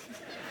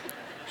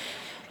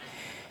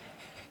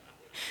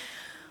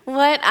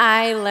 What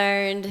I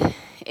learned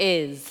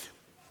is,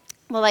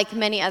 like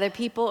many other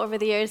people over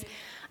the years,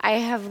 I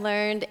have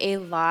learned a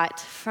lot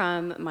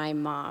from my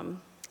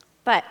mom.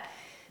 But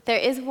there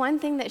is one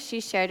thing that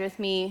she shared with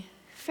me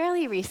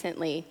fairly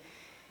recently,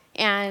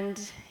 and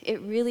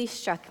it really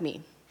struck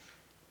me.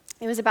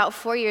 It was about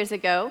 4 years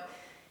ago,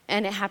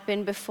 and it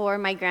happened before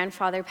my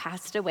grandfather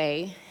passed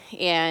away,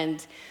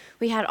 and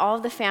we had all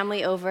of the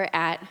family over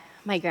at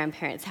my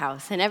grandparents'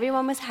 house, and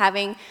everyone was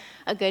having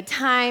a good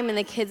time, and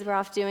the kids were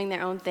off doing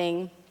their own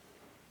thing.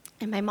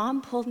 And my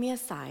mom pulled me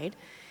aside,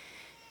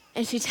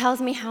 and she tells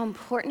me how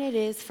important it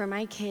is for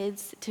my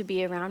kids to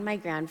be around my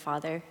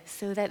grandfather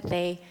so that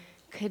they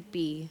could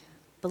be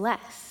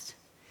blessed.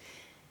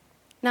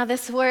 Now,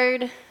 this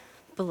word,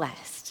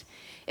 blessed,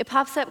 it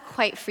pops up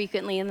quite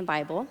frequently in the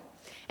Bible,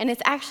 and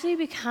it's actually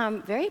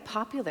become very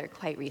popular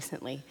quite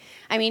recently.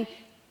 I mean,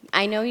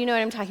 I know you know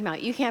what I'm talking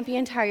about. You can't be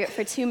in Target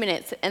for 2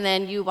 minutes and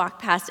then you walk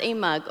past a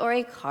mug or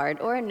a card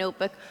or a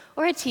notebook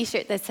or a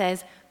t-shirt that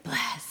says,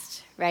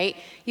 blessed, right?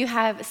 You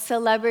have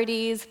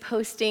celebrities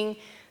posting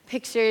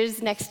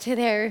pictures next to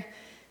their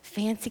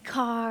fancy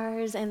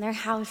cars and their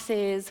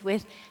houses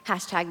with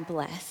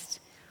 #blessed.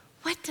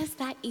 What does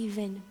that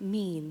even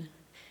mean?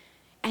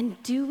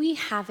 And do we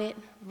have it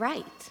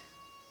right?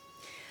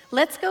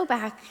 Let's go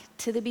back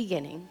to the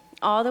beginning,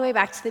 all the way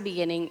back to the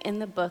beginning in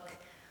the book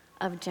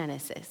of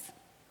Genesis.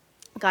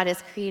 God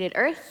has created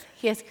earth,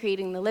 he is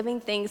creating the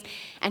living things,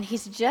 and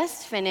he's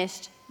just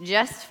finished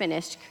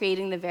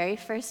creating the very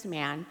first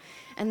man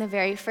and the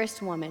very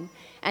first woman.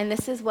 And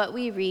this is what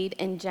we read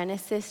in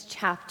Genesis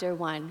chapter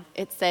 1.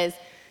 It says,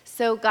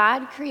 "So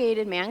God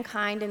created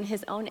mankind in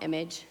his own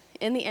image.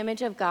 In the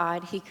image of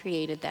God, he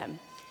created them.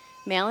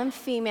 Male and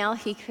female,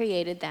 he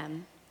created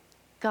them.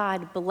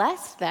 God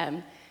blessed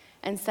them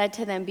and said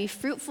to them, 'Be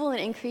fruitful and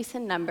increase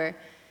in number,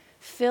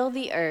 fill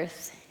the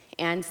earth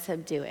and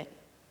subdue it.'"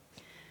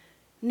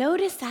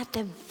 Notice that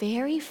the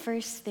very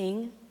first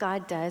thing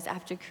God does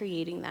after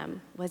creating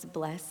them was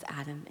bless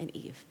Adam and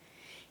Eve.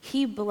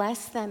 He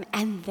blessed them,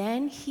 and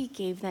then he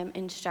gave them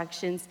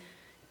instructions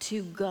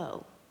to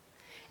go.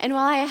 And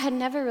while I had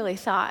never really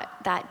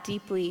thought that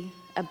deeply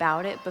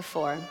about it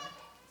before,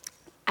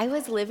 I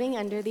was living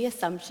under the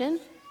assumption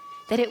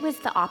that it was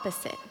the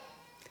opposite.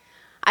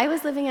 I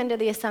was living under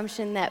the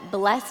assumption that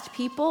blessed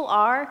people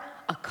are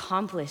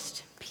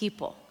accomplished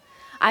people.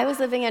 I was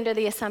living under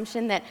the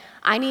assumption that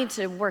I need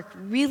to work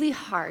really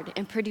hard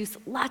and produce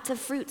lots of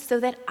fruit so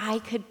that I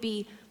could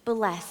be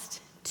blessed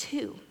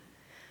too.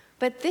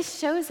 But this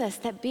shows us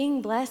that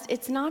being blessed,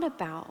 it's not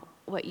about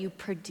what you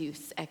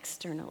produce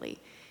externally.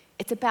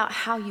 It's about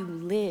how you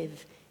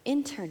live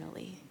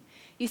internally.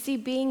 You see,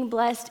 being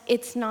blessed,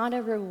 it's not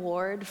a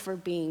reward for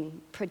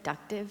being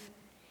productive.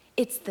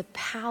 It's the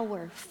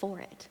power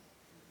for it.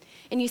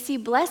 And you see,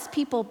 blessed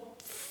people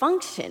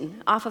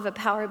function off of a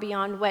power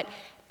beyond what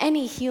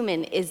any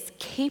human is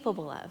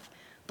capable of.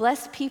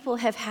 Blessed people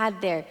have had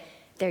their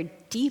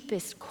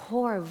deepest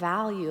core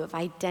value of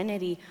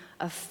identity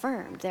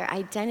affirmed, their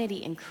identity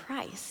in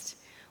Christ.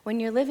 When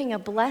you're living a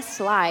blessed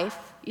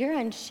life, you're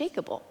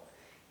unshakable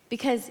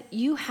because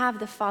you have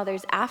the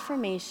Father's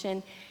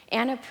affirmation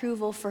and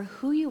approval for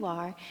who you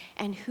are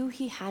and who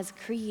He has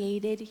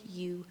created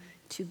you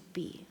to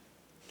be.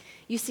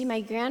 You see,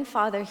 my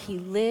grandfather, he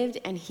lived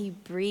and he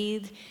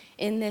breathed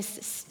in this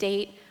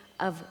state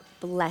of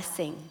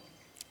blessing.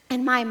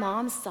 And my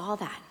mom saw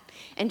that,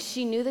 and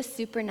she knew the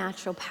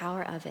supernatural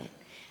power of it.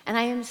 And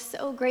I am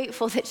so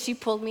grateful that she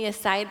pulled me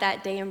aside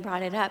that day and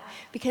brought it up,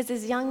 because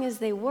as young as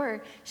they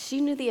were,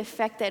 she knew the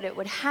effect that it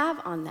would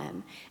have on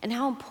them and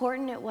how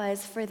important it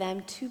was for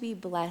them to be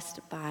blessed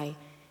by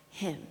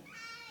Him.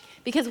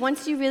 Because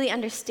once you really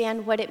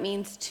understand what it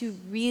means to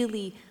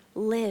really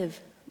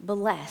live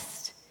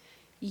blessed,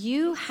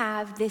 you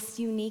have this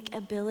unique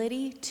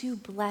ability to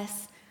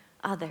bless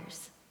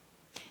others.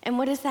 And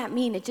what does that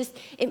mean?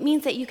 It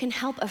means that you can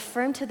help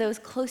affirm to those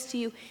close to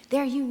you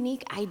their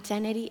unique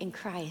identity in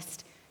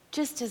Christ,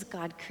 just as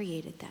God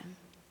created them.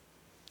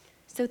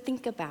 So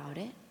think about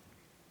it.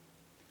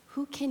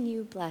 Who can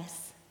you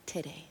bless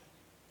today?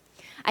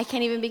 I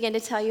can't even begin to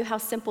tell you how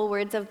simple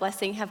words of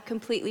blessing have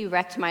completely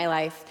wrecked my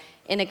life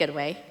in a good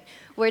way.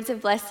 Words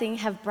of blessing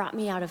have brought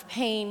me out of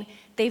pain.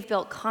 They've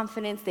built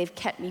confidence. They've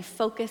kept me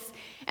focused.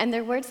 And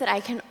they're words that I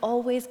can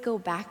always go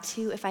back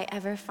to if I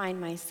ever find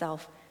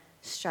myself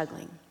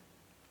struggling.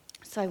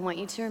 So I want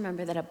you to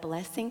remember that a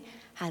blessing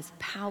has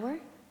power,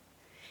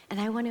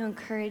 and I want to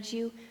encourage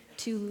you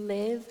to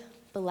live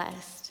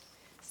blessed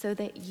so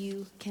that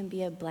you can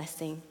be a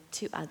blessing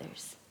to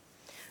others.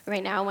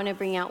 Right now, I want to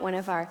bring out one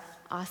of our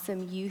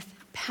awesome youth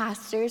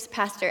pastors,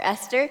 Pastor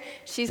Esther.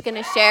 She's going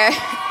to share.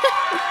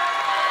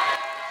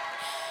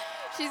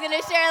 She's going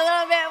to share a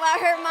little bit what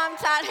her mom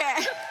taught her.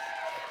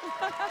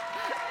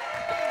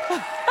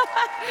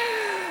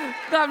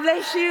 God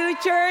bless you,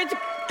 church.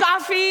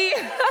 Coffee.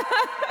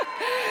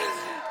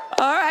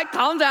 All right,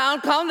 calm down.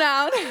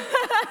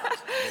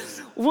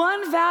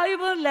 One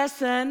valuable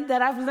lesson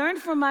that I've learned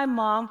from my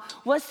mom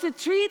was to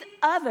treat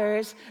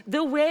others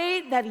the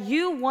way that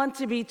you want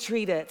to be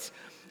treated.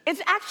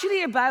 It's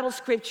actually a Bible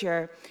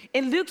scripture.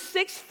 In Luke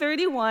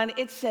 6:31,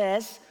 it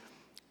says,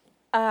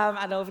 I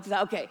don't know if it's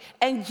okay.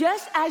 And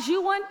just as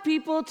you want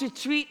people to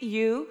treat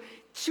you,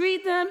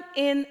 treat them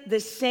in the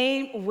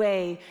same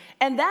way.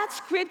 And that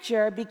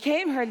scripture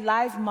became her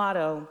life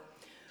motto.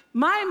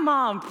 My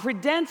mom,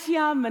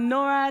 Prudencia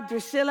Menora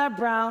Drusilla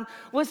Brown,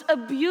 was a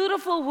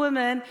beautiful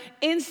woman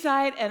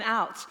inside and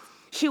out.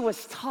 She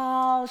was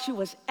tall, she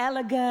was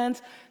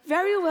elegant,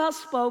 very well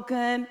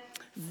spoken,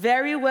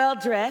 very well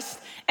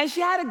dressed, and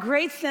she had a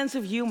great sense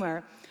of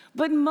humor.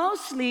 But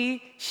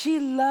mostly, she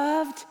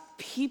loved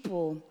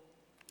people.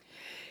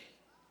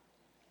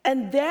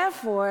 And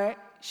therefore,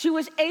 she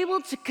was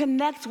able to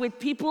connect with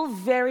people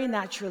very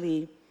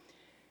naturally.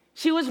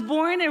 She was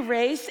born and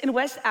raised in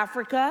West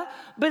Africa,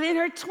 but in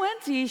her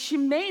 20s, she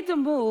made the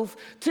move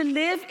to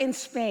live in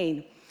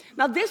Spain.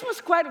 Now, this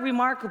was quite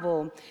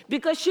remarkable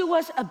because she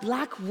was a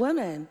Black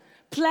woman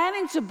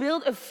planning to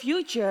build a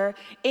future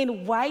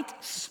in white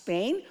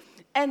Spain,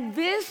 and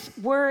these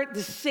were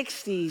the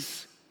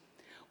 60s.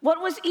 What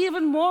was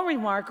even more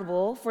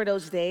remarkable for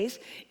those days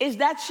is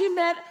that she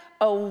met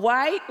a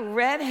white,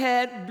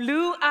 redhead,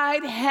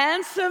 blue-eyed,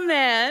 handsome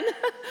man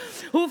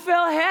who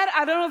fell head,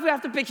 I don't know if you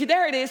have to picture,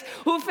 there it is,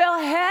 who fell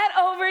head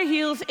over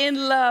heels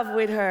in love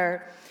with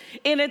her.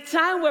 In a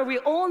time where we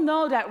all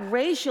know that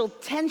racial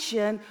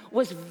tension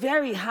was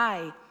very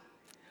high.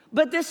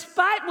 But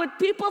despite what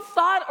people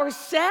thought or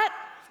said,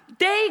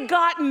 they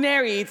got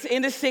married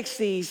in the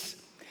 60s.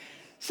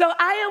 So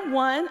I am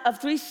one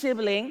of 3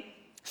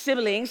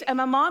 siblings, and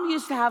my mom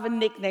used to have a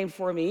nickname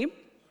for me.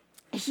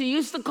 She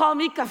used to call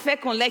me café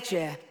con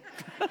leche.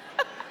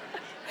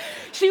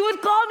 She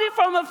would call me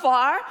from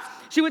afar.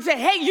 She would say,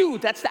 hey, you,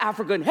 that's the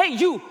African. Hey,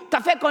 you,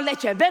 café con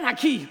leche, ven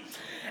aquí.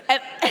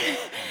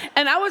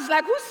 And I was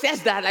like, who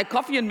says that? Like,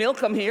 coffee and milk,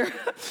 come here.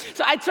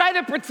 So I tried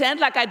to pretend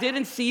like I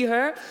didn't see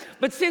her.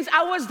 But since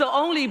I was the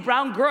only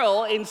brown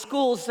girl in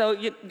school, so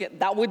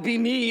that would be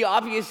me,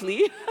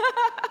 obviously.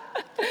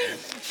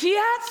 She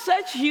had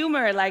such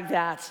humor like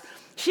that.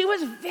 She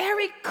was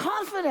very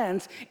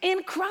confident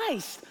in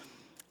Christ.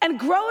 And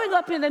growing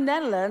up in the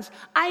Netherlands,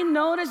 I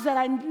noticed that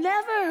I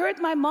never heard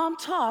my mom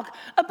talk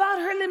about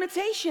her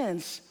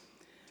limitations.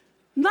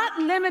 Not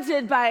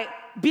limited by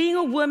being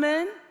a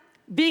woman,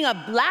 being a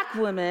Black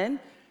woman,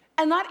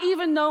 and not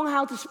even knowing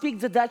how to speak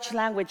the Dutch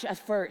language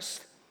at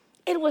first.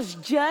 It was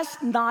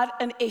just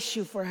not an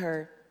issue for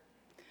her.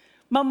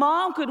 My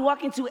mom could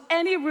walk into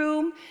any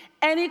room,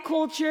 any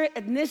culture,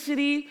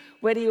 ethnicity,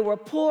 whether you were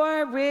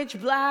poor,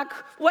 rich, Black,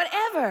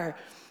 whatever.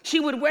 She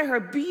would wear her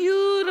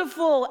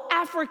beautiful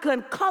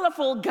African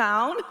colorful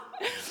gown,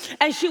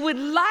 and she would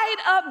light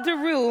up the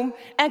room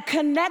and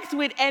connect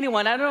with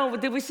anyone. I don't know,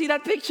 did we see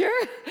that picture?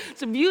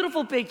 It's a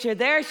beautiful picture.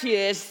 There she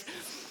is.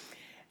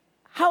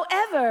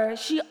 However,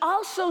 she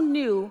also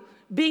knew,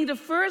 being the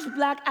first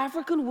Black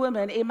African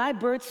woman in my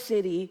birth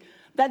city,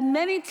 that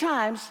many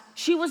times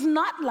she was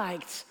not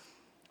liked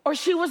or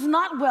she was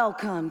not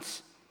welcomed.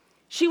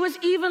 She was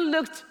even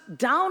looked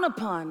down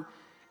upon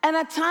and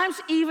at times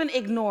even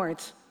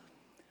ignored.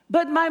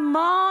 But my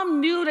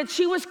mom knew that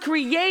she was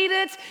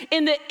created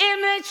in the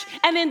image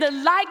and in the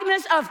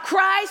likeness of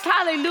Christ,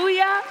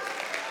 hallelujah,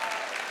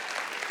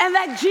 and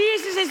that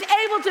Jesus is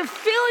able to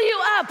fill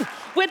you up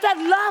with that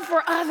love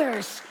for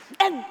others.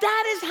 And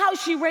that is how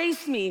she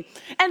raised me.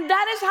 And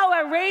that is how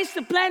I raised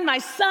to plan my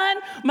son,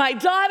 my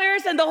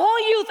daughters, and the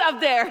whole youth up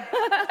there.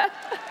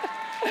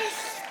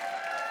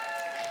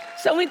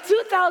 So in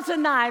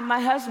 2009,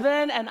 my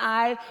husband and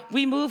I,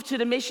 we moved to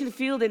the mission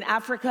field in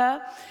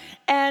Africa.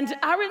 And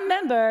I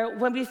remember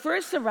when we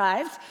first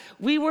arrived,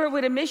 we were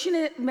with a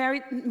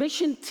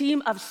mission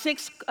team of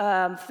 6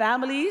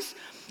 families,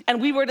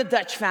 and we were the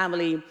Dutch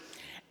family.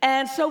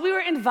 And so we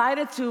were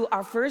invited to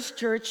our first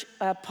church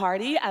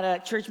party at a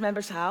church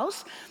member's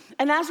house.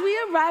 And as we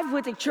arrived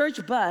with the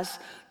church bus,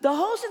 the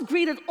host had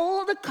greeted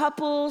all the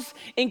couples,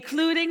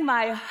 including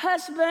my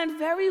husband,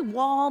 very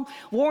warm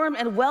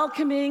and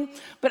welcoming.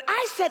 But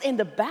I sat in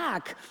the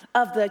back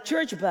of the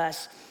church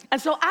bus. And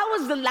so I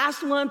was the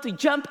last one to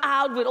jump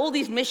out with all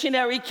these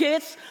missionary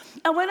kids.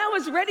 And when I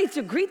was ready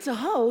to greet the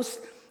host,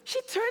 she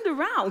turned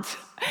around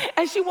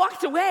and she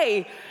walked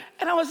away.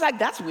 And I was like,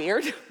 that's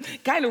weird,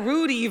 kind of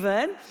rude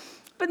even.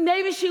 But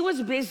maybe she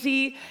was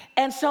busy,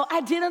 and so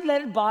I didn't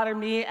let it bother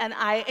me, and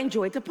I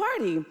enjoyed the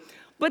party.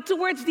 But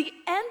towards the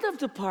end of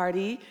the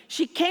party,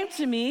 she came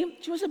to me,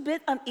 she was a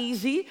bit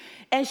uneasy,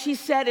 and she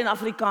said in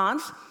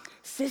Afrikaans,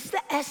 Sister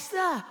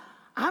Esther,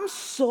 I'm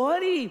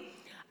sorry.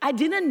 I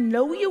didn't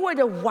know you were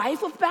the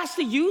wife of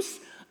Pastor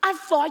Hughes. I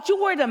thought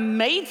you were the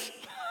maid.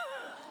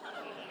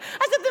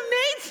 I said, the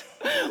maid?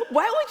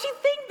 Why would she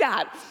think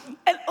that?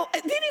 And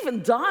it didn't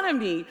even dawn on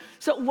me.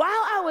 So while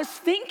I was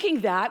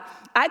thinking that,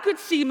 I could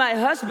see my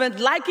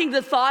husband liking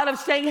the thought of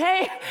saying,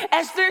 hey,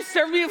 Esther,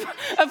 serve me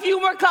a few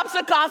more cups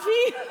of coffee.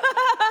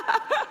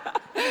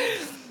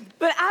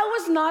 But I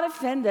was not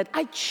offended.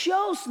 I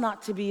chose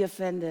not to be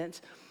offended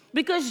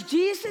because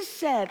Jesus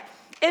said,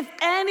 if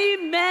any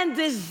man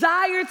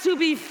desire to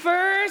be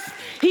first,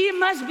 he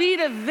must be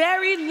the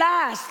very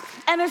last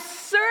and a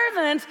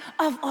servant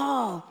of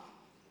all.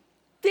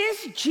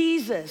 This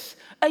Jesus,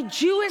 a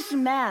Jewish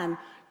man,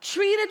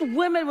 treated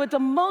women with the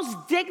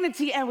most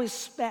dignity and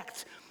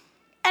respect.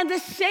 And the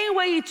same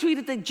way he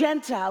treated the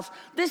Gentiles,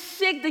 the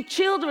sick, the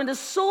children, the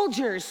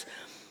soldiers,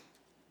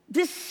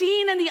 the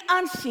seen and the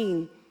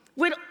unseen,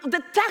 with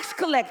the tax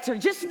collector,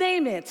 just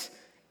name it.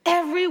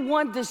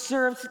 Everyone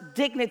deserves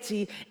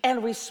dignity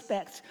and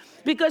respect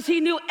because he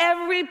knew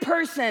every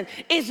person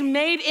is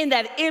made in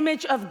that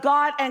image of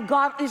God, and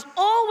God is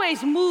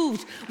always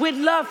moved with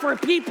love for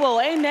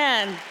people.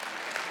 Amen.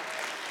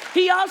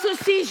 He also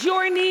sees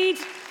your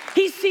needs.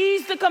 He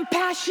sees the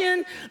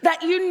compassion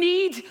that you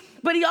need,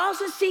 but he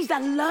also sees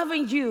that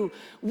loving you,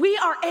 we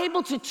are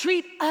able to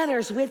treat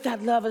others with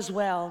that love as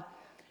well.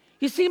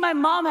 You see, my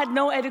mom had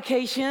no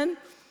education,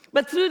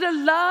 but through the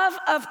love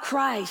of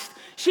Christ,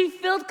 she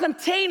filled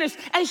containers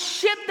and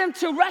shipped them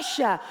to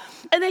Russia.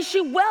 And then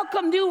she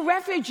welcomed new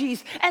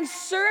refugees and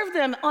served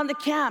them on the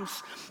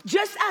camps,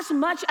 just as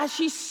much as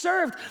she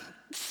served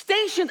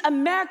stationed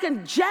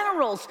American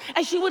generals,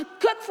 and she would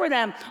cook for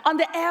them on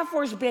the Air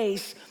Force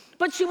base.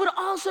 But she would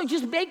also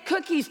just bake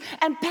cookies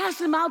and pass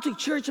them out to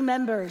church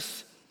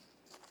members.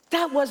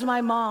 That was my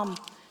mom.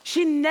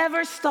 She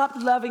never stopped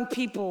loving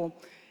people.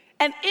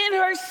 And in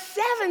her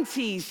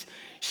 70s,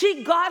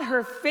 she got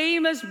her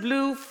famous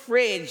blue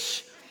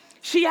fridge.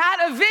 She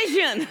had a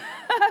vision.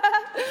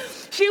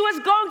 She was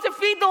going to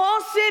feed the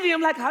whole city.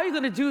 I'm like, how are you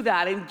going to do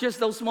that in just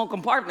those small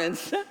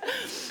compartments?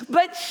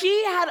 But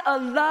she had a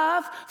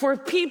love for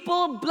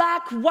people,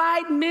 black,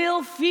 white,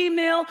 male,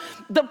 female,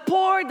 the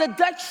poor, the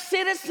Dutch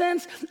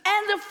citizens,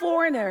 and the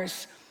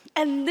foreigners.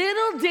 And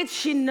little did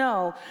she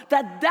know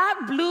that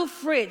that blue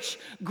fridge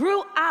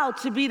grew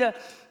out to be the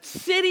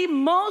city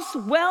most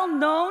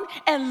well-known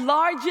and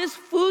largest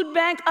food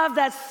bank of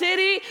that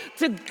city.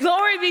 To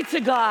glory be to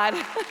God.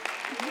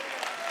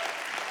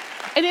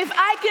 And if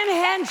I can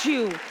hand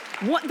you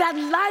that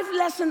life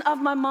lesson of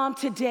my mom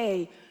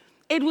today,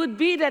 it would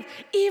be that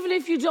even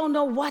if you don't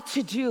know what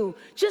to do,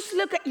 just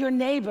look at your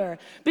neighbor,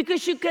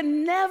 because you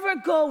can never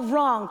go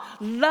wrong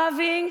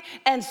loving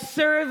and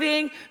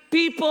serving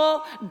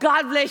people.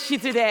 God bless you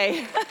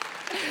today.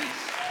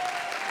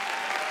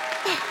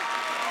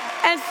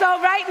 And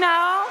so right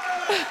now,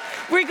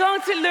 we're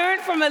going to learn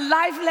from a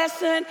life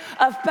lesson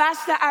of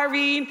Pastor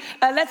Irene.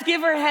 Let's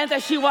give her a hand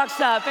as she walks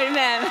up.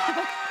 Amen.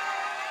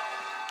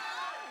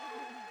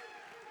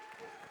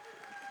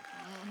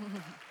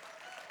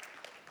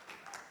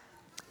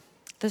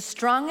 The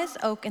strongest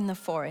oak in the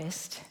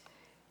forest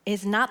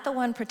is not the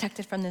one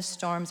protected from the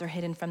storms or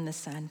hidden from the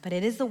sun, but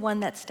it is the one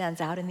that stands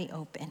out in the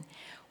open,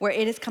 where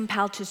it is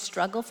compelled to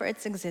struggle for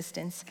its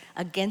existence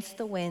against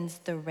the winds,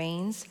 the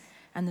rains,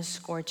 and the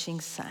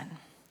scorching sun.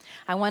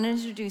 I want to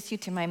introduce you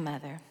to my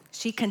mother.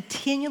 She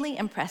continually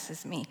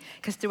impresses me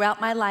because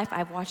throughout my life,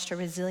 I've watched her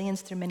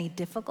resilience through many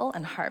difficult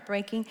and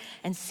heartbreaking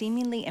and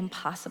seemingly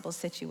impossible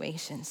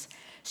situations.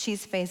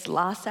 She's faced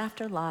loss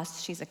after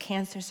loss. She's a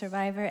cancer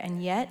survivor,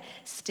 and yet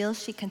still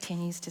she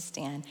continues to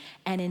stand.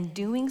 And in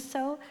doing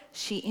so,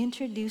 she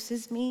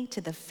introduces me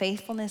to the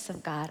faithfulness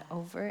of God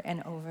over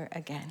and over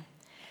again.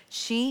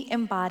 She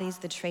embodies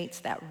the traits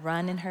that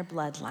run in her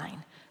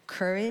bloodline: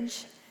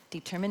 courage,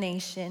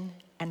 determination,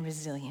 and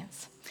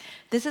resilience.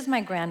 This is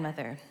my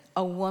grandmother,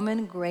 a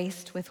woman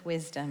graced with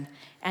wisdom,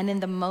 and in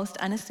the most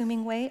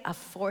unassuming way, a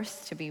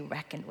force to be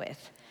reckoned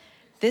with.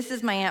 This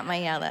is my Aunt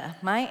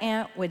Mayela. My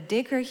aunt will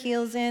dig her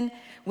heels in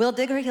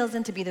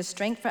to be the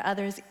strength for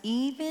others,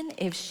 even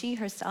if she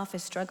herself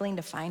is struggling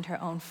to find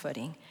her own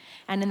footing.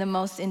 And in the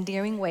most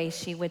endearing way,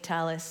 she would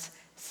tell us,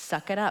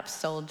 "Suck it up,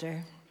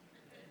 soldier."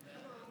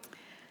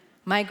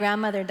 My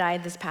grandmother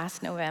died this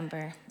past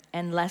November,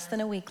 and less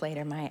than a week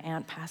later, my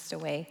aunt passed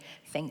away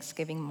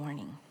Thanksgiving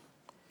morning.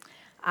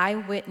 I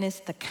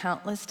witnessed the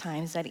countless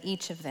times that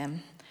each of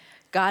them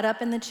got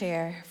up in the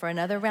chair for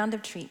another round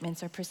of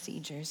treatments or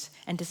procedures,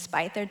 and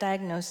despite their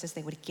diagnosis,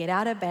 they would get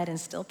out of bed and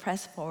still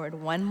press forward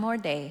one more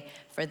day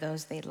for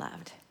those they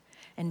loved.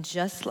 And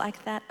just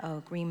like that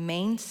oak,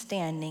 remained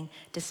standing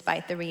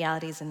despite the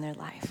realities in their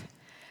life.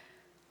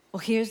 Well,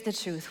 here's the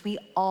truth. We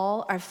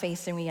all are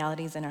facing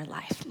realities in our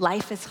life.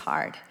 Life is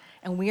hard,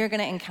 and we are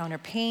gonna encounter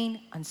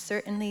pain,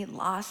 uncertainty,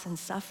 loss, and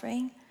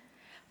suffering.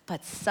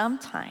 But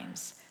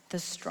sometimes the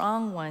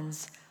strong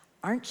ones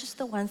aren't just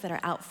the ones that are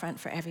out front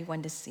for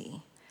everyone to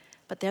see,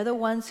 but they're the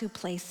ones who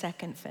play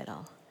second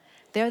fiddle.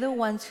 They're the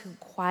ones who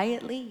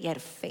quietly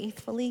yet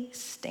faithfully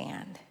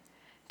stand.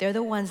 They're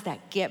the ones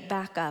that get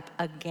back up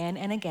again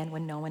and again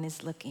when no one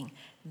is looking.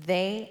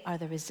 They are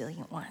the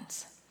resilient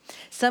ones.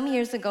 Some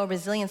years ago,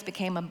 resilience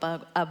became a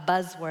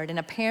buzzword, and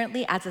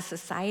apparently as a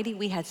society,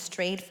 we had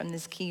strayed from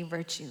this key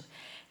virtue,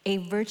 a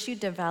virtue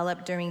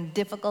developed during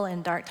difficult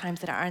and dark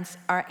times that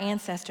our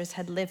ancestors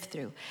had lived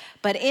through.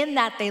 But in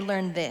that, they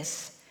learned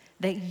this,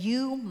 that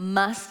you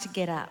must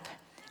get up,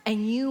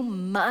 and you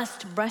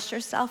must brush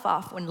yourself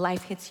off when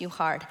life hits you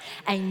hard,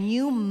 and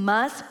you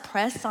must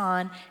press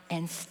on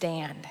and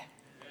stand.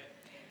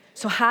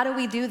 So how do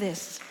we do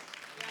this?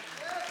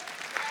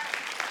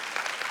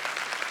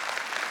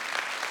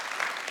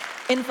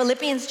 In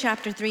Philippians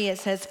chapter 3, it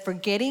says,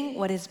 forgetting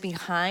what is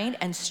behind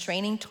and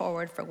straining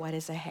toward for what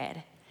is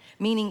ahead.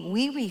 Meaning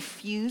we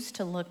refuse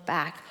to look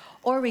back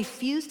or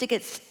refuse to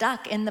get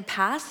stuck in the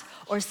past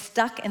or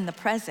stuck in the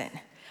present.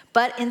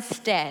 But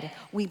instead,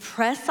 we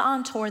press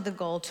on toward the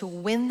goal to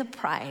win the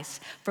prize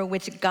for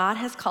which God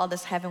has called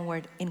us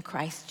heavenward in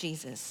Christ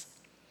Jesus.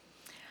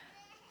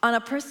 On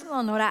a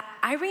personal note,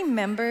 I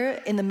remember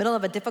in the middle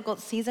of a difficult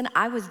season,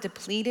 I was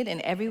depleted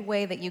in every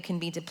way that you can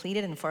be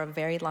depleted and for a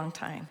very long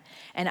time.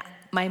 And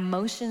my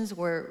emotions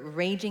were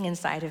raging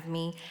inside of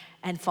me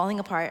and falling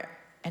apart,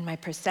 and my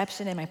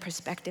perception and my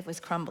perspective was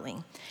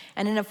crumbling.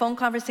 And in a phone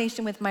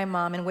conversation with my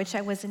mom, in which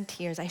I was in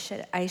tears,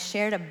 I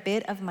shared a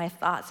bit of my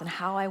thoughts and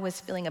how I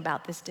was feeling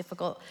about this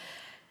difficult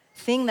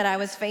thing that I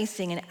was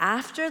facing. And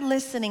after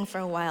listening for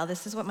a while,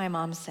 this is what my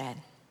mom said.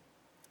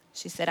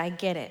 She said, I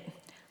get it.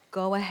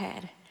 Go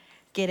ahead.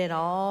 Get it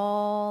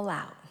all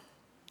out.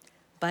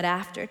 But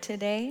after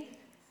today,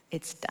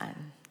 it's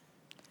done.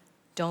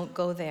 Don't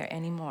go there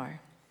anymore.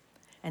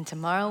 And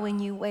tomorrow when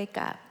you wake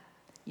up,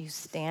 you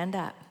stand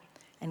up,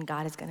 and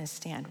God is gonna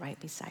stand right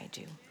beside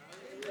you.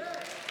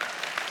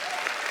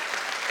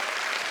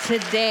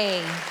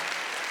 Today,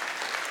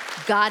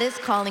 God is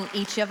calling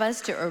each of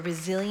us to a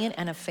resilient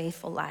and a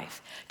faithful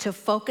life, to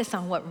focus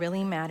on what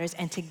really matters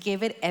and to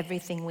give it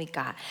everything we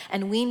got.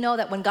 And we know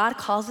that when God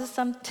calls us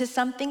to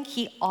something,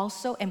 He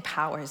also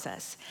empowers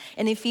us.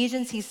 In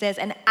Ephesians, He says,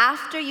 and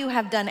after you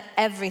have done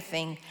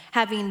everything,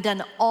 having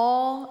done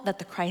all that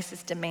the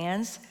crisis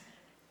demands,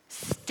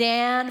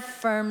 stand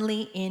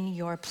firmly in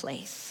your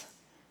place.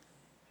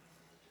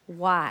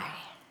 Why?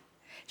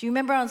 Do you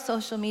remember on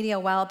social media a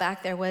while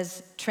back there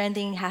was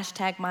trending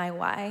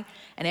 #MyWhy,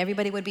 and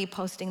everybody would be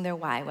posting their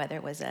why, whether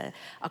it was a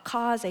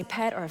cause, a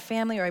pet, or a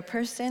family, or a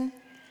person?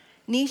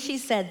 Nishi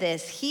said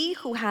this, he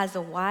who has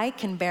a why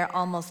can bear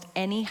almost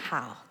any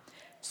how.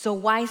 So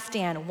why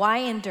stand? Why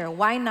endure?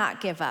 Why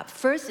not give up?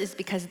 First is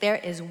because there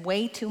is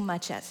way too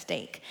much at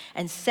stake.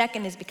 And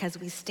second is because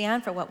we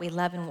stand for what we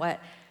love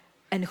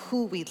and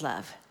who we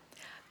love.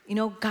 You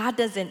know, God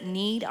doesn't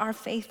need our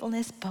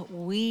faithfulness, but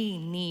we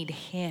need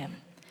Him.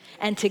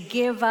 And to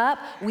give up,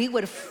 we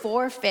would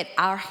forfeit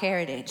our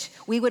heritage.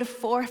 We would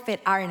forfeit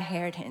our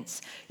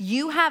inheritance.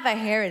 You have a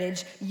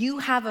heritage, you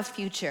have a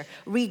future.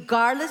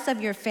 Regardless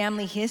of your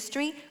family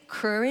history,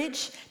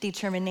 courage,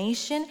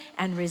 determination,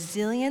 and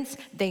resilience,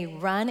 they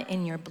run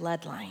in your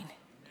bloodline.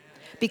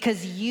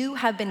 Because you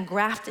have been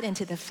grafted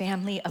into the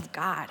family of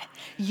God.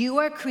 You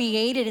are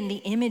created in the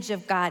image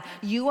of God.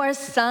 You are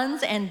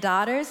sons and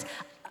daughters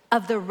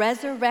of the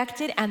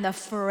resurrected and the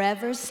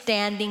forever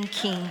standing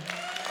King.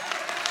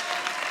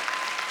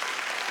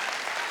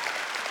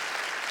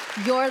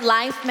 Your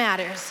life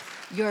matters.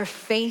 Your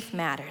faith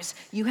matters.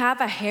 You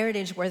have a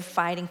heritage worth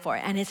fighting for,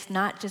 and it's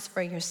not just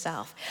for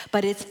yourself,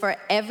 but it's for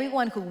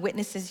everyone who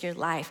witnesses your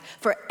life,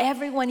 for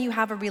everyone you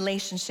have a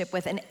relationship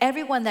with, and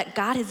everyone that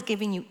God has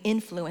given you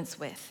influence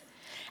with.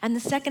 And the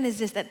second is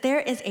this, that there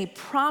is a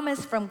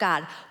promise from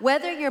God.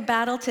 Whether your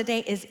battle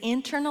today is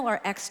internal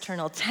or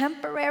external,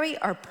 temporary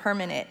or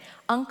permanent,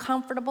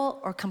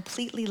 uncomfortable or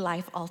completely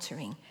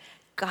life-altering,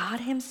 God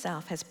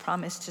himself has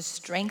promised to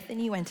strengthen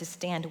you and to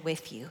stand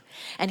with you.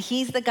 And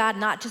he's the God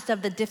not just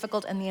of the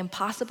difficult and the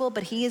impossible,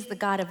 but he is the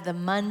God of the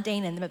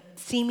mundane and the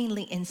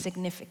seemingly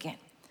insignificant.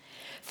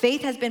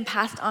 Faith has been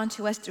passed on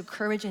to us through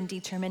courage and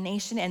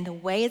determination, and the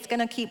way it's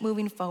gonna keep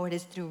moving forward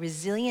is through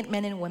resilient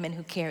men and women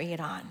who carry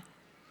it on.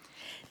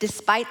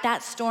 Despite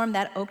that storm,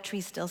 that oak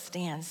tree still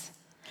stands.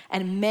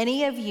 And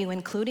many of you,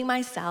 including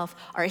myself,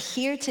 are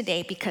here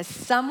today because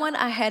someone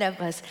ahead of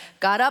us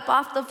got up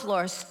off the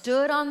floor,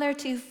 stood on their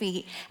 2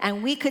 feet,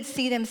 and we could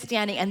see them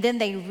standing. And then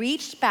they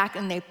reached back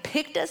and they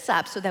picked us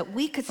up so that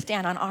we could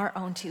stand on our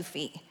own 2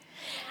 feet.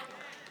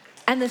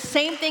 And the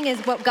same thing is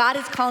what God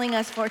is calling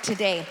us for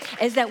today,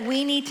 is that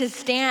we need to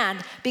stand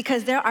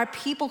because there are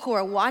people who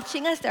are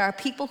watching us, there are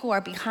people who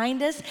are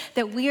behind us,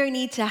 that we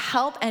need to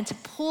help and to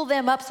pull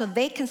them up so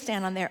they can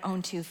stand on their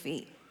own 2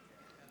 feet.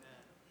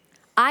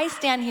 I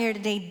stand here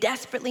today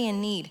desperately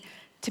in need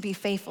to be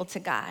faithful to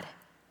God.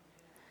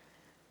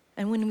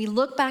 And when we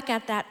look back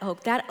at that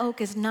oak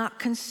is not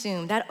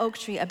consumed, that oak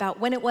tree, about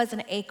when it was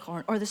an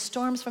acorn or the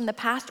storms from the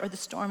past or the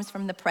storms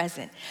from the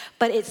present.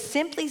 But it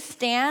simply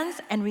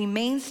stands and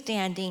remains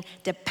standing,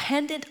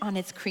 dependent on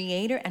its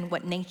creator and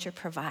what nature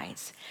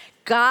provides.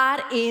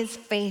 God is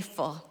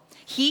faithful.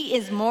 He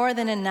is more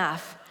than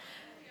enough.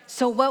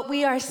 So what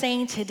we are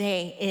saying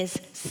today is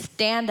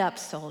stand up,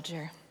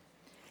 soldier.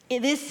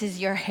 This is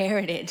your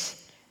heritage.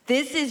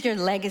 This is your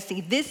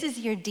legacy. This is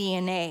your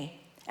DNA.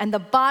 And the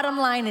bottom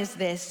line is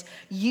this: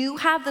 you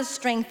have the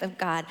strength of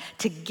God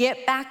to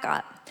get back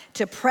up,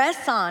 to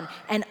press on,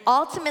 and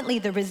ultimately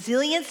the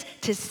resilience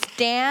to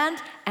stand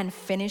and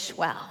finish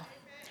well.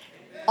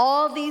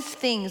 All these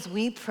things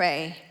we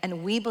pray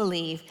and we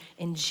believe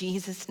in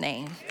Jesus'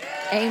 name.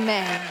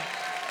 Amen.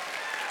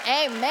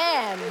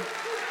 Amen.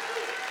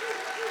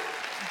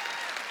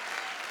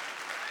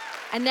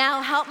 And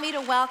now help me to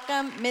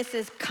welcome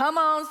Mrs. Come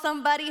On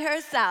Somebody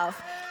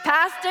herself,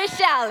 Pastor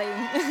Shally.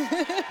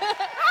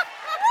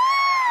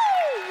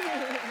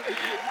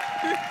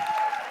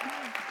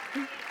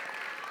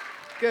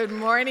 Good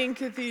morning,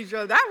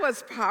 Cathedral. That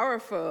was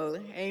powerful.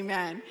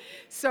 Amen.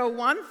 So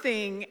one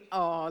thing,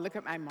 oh, look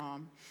at my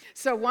mom.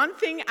 So one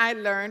thing I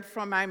learned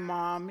from my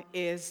mom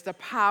is the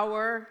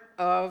power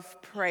of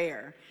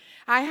prayer.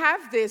 I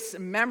have this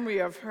memory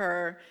of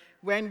her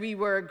when we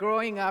were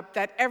growing up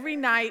that every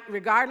night,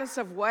 regardless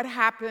of what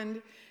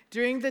happened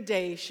during the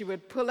day, she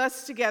would pull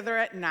us together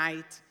at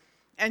night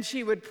and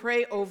she would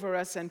pray over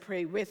us and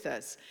pray with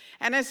us.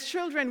 And as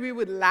children, we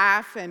would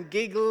laugh and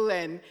giggle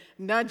and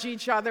nudge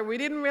each other. We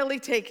didn't really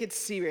take it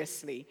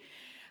seriously.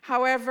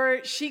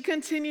 However, she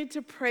continued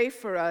to pray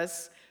for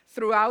us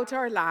throughout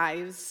our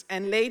lives.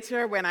 And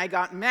later, when I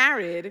got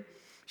married,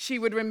 she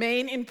would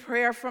remain in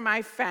prayer for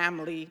my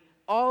family,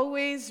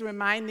 always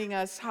reminding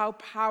us how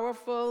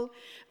powerful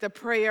the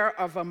prayer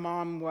of a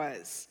mom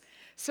was.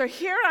 So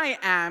here I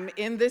am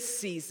in this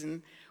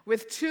season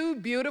with 2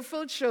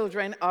 beautiful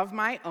children of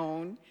my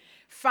own,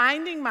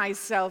 finding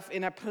myself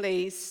in a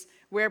place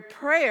where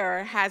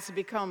prayer has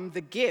become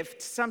the gift,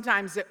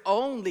 sometimes the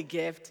only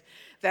gift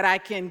that I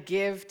can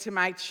give to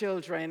my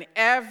children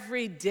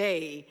every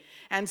day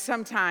and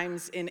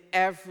sometimes in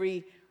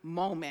every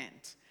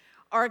moment.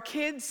 Our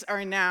kids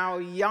are now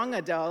young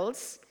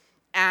adults,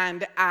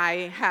 and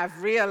I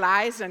have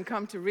realized and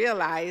come to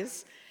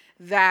realize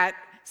that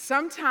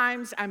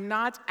sometimes I'm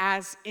not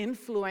as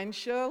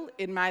influential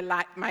in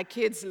my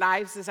kids'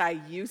 lives as I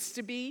used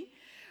to be,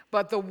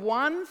 but the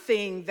one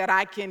thing that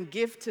I can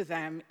give to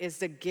them is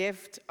the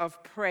gift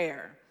of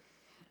prayer.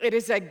 It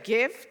is a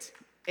gift,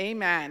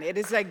 amen, it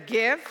is a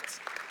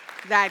gift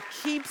that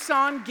keeps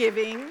on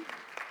giving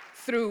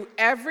through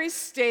every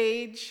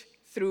stage,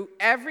 through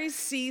every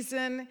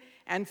season,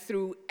 and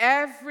through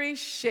every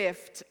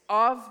shift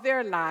of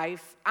their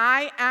life.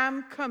 I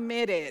am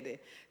committed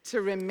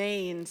to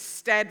remain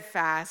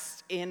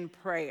steadfast in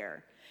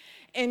prayer.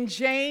 In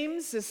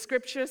James, the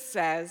scripture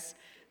says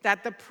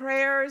that the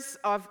prayers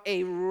of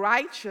a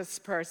righteous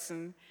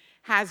person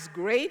has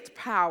great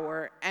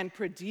power and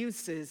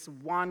produces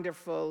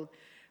wonderful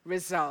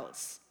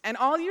results. And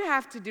all you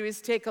have to do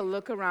is take a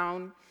look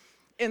around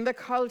in the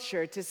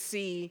culture to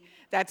see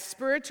that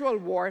spiritual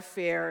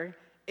warfare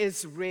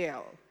is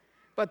real.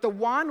 But the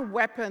one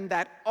weapon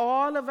that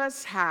all of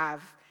us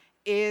have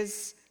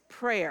is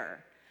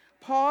prayer.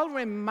 Paul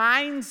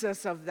reminds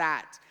us of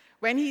that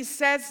when he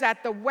says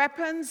that the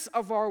weapons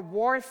of our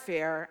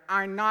warfare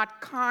are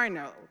not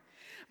carnal,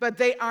 but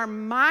they are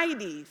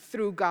mighty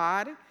through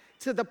God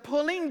to the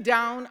pulling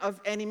down of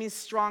enemy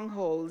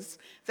strongholds,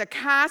 the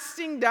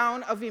casting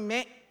down of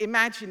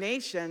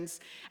imaginations,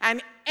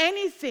 and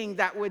anything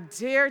that would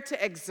dare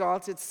to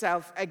exalt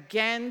itself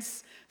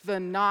against the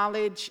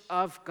knowledge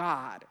of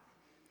God.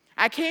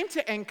 I came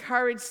to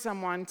encourage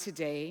someone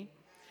today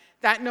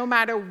that no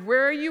matter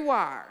where you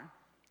are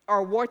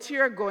or what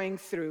you're going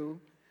through,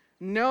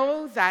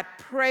 know that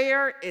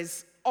prayer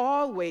is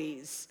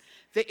always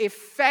the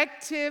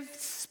effective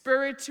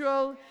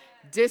spiritual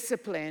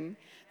discipline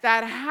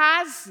that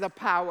has the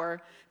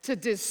power to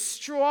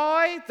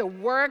destroy the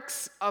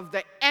works of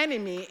the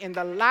enemy in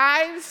the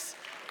lives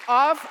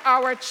of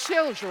our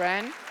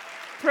children,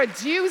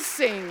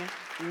 producing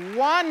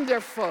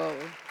wonderful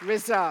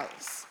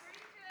results.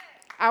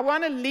 I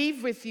want to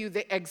leave with you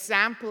the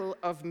example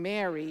of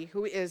Mary,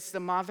 who is the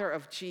mother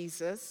of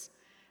Jesus,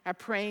 a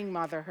praying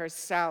mother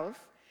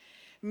herself.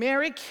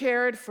 Mary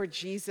cared for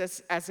Jesus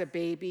as a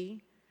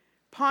baby,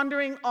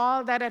 pondering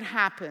all that had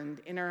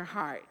happened in her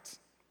heart.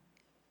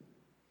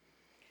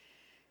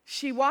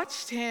 She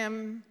watched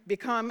him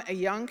become a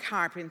young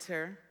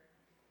carpenter.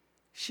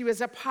 She was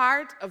a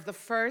part of the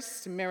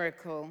first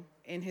miracle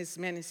in his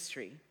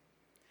ministry.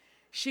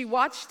 She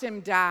watched him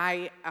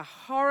die a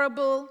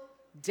horrible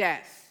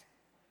death.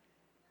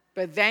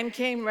 But then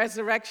came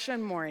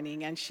resurrection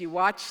morning, and she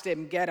watched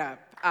him get up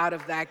out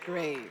of that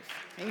grave.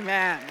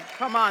 Amen.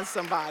 Come on,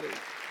 somebody.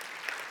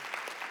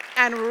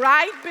 And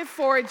right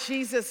before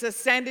Jesus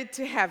ascended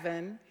to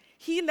heaven,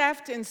 he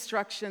left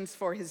instructions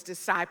for his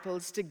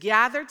disciples to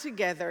gather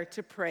together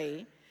to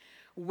pray,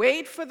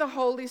 wait for the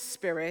Holy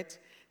Spirit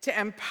to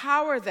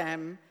empower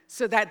them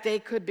so that they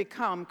could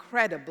become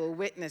credible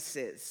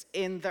witnesses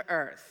in the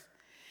earth.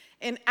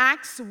 In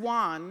Acts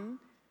 1,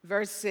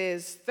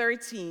 verses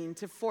 13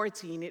 to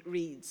 14, it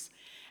reads,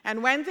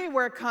 "And when they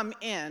were come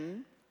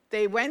in,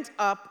 they went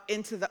up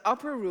into the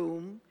upper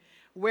room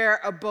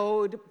where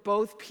abode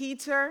both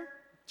Peter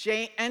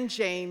and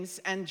James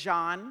and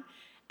John,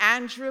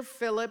 Andrew,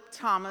 Philip,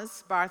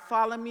 Thomas,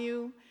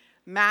 Bartholomew,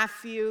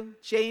 Matthew,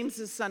 James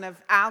the son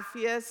of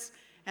Alphaeus,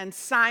 and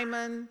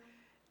Simon,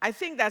 I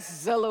think that's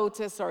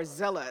Zelotes or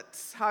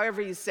Zealots,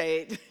 however you say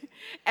it,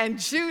 and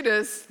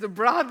Judas, the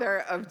brother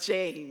of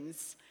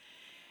James.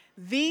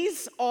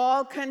 These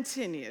all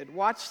continued,"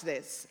 watch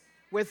this,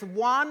 "with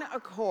one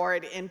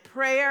accord in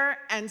prayer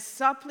and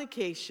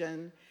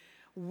supplication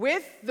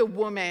with the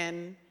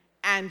woman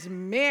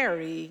and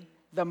Mary,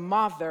 the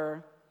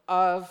mother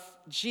of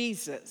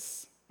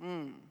Jesus."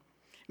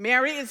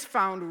 Mary is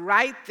found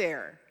right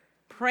there,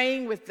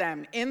 praying with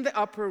them in the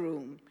upper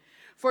room.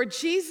 For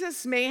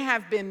Jesus may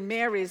have been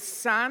Mary's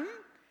son,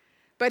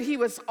 but he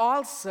was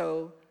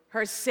also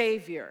her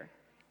Savior,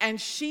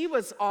 and she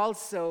was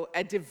also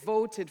a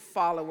devoted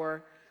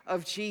follower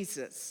of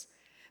Jesus.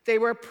 They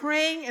were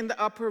praying in the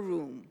upper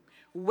room,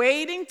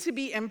 waiting to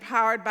be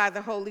empowered by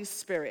the Holy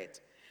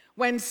Spirit,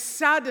 when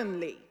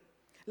suddenly,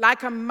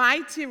 like a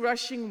mighty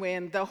rushing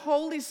wind, the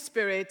Holy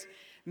Spirit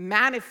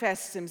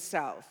manifests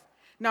himself.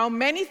 Now,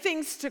 many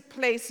things took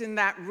place in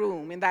that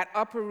room, in that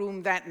upper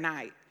room that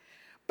night.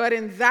 But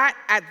at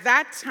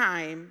that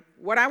time,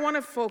 what I want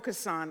to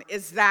focus on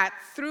is that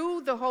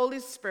through the Holy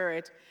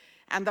Spirit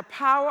and the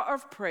power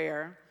of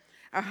prayer,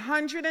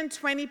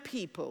 120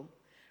 people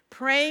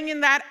praying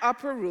in that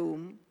upper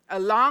room,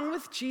 along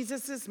with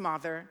Jesus'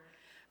 mother,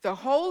 the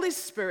Holy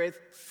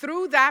Spirit,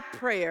 through that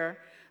prayer,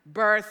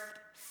 birthed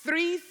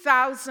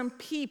 3,000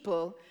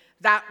 people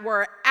that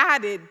were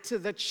added to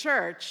the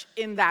church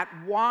in that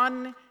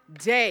one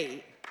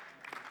day.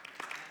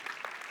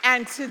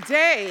 And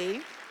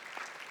today,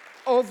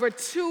 over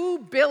 2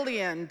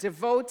 billion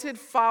devoted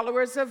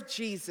followers of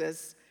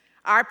Jesus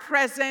are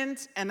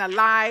present and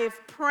alive,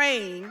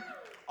 praying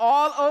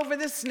all over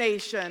this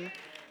nation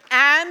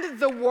and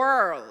the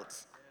world,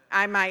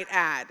 I might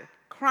add,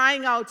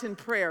 crying out in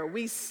prayer.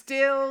 We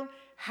still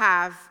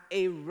have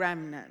a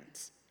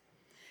remnant.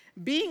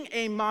 Being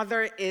a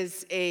mother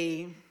is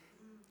a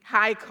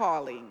high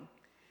calling,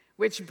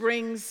 which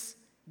brings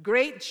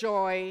great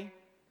joy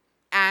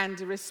and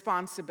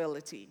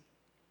responsibility.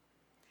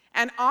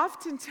 And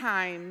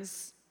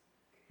oftentimes,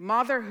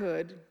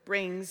 motherhood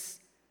brings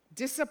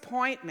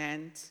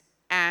disappointment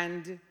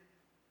and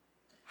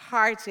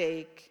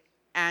heartache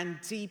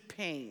and deep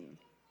pain.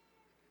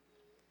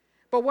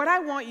 But what I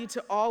want you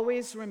to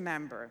always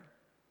remember,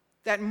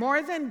 that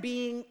more than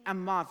being a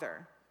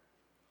mother,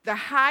 the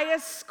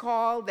highest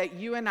call that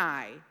you and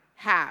I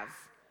have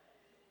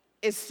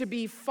is to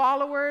be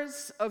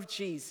followers of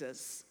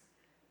Jesus,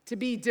 to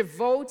be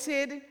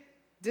devoted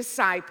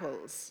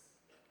disciples,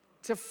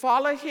 to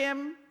follow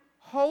him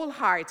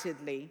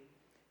wholeheartedly,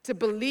 to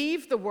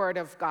believe the word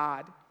of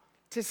God,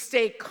 to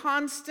stay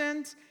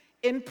constant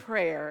in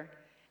prayer,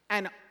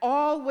 and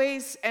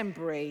always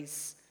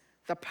embrace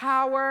the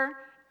power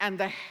and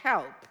the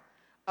help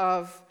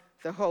of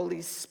the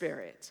Holy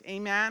Spirit.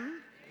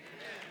 Amen?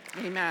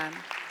 Amen. Amen.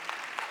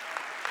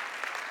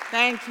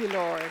 Thank you,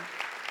 Lord.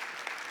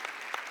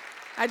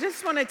 I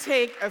just want to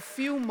take a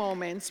few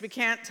moments. We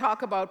can't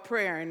talk about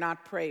prayer and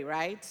not pray,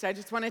 right? So I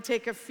just want to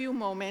take a few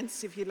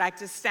moments, if you'd like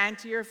to stand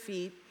to your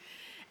feet.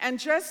 and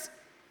just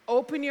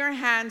open your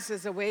hands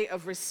as a way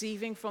of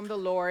receiving from the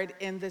Lord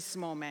in this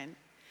moment.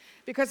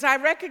 Because I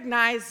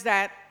recognize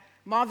that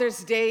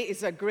Mother's Day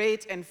is a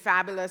great and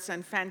fabulous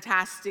and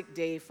fantastic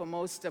day for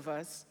most of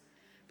us.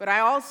 But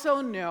I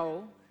also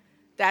know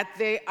that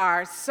there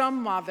are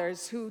some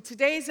mothers who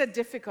today is a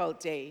difficult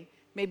day.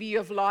 Maybe you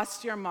have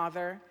lost your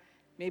mother.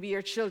 Maybe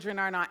your children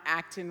are not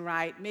acting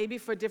right. Maybe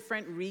for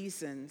different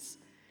reasons.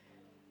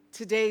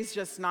 Today's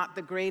just not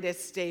the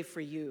greatest day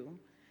for you.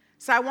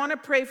 So I want to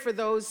pray for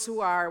those who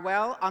are,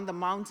 well, on the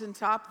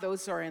mountaintop,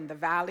 those who are in the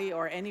valley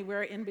or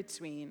anywhere in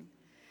between.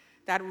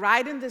 That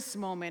right in this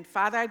moment,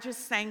 Father, I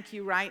just thank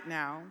you right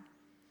now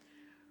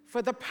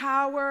for the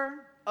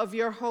power of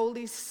your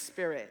Holy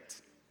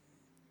Spirit.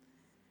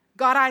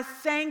 God, I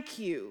thank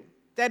you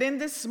that in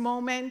this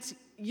moment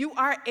you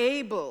are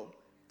able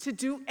to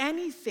do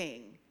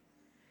anything.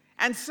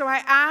 And so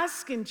I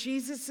ask in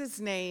Jesus'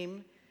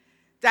 name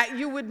that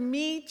you would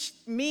meet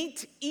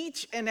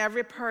each and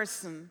every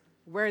person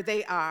where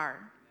they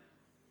are.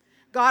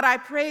 God, I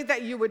pray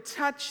that you would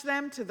touch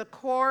them to the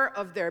core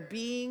of their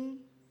being,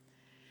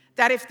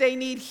 that if they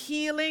need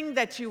healing,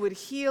 that you would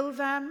heal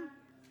them,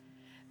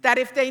 that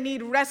if they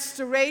need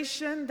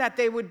restoration, that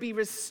they would be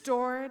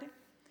restored,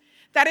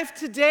 that if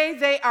today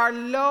they are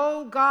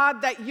low,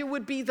 God, that you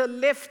would be the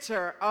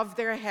lifter of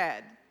their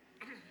head.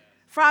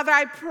 Father,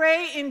 I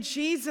pray in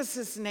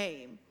Jesus'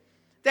 name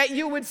that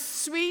you would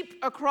sweep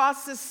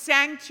across the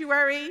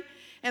sanctuary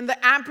and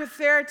the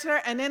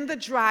amphitheater and in the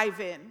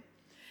drive-in,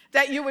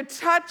 that you would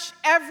touch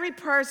every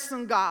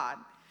person, God.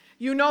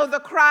 You know the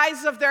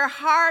cries of their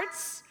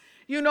hearts.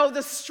 You know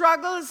the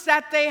struggles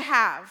that they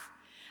have.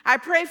 I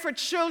pray for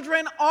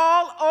children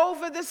all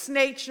over this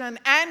nation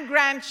and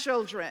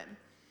grandchildren.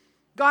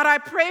 God, I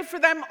pray for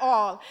them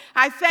all.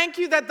 I thank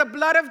you that the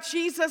blood of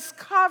Jesus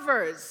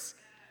covers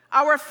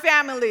our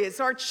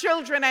families, our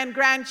children and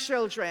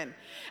grandchildren.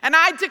 And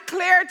I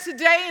declare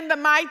today in the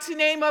mighty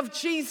name of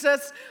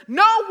Jesus,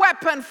 no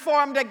weapon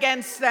formed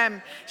against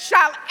them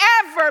shall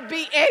ever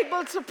be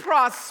able to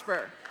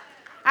prosper.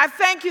 I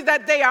thank you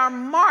that they are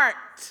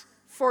marked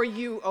for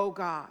you, oh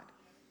God.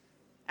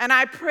 And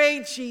I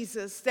pray,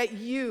 Jesus, that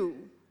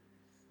you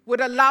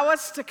would allow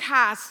us to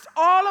cast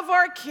all of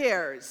our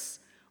cares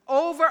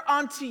over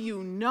unto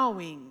you,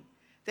 knowing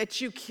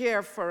that you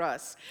care for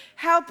us.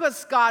 Help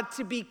us, God,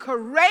 to be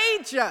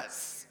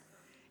courageous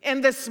in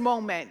this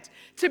moment,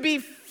 to be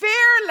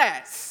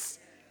fearless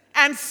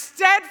and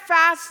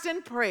steadfast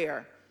in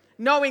prayer,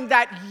 knowing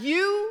that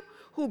you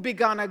who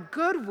begun a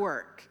good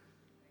work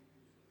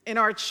in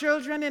our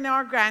children, in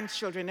our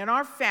grandchildren, in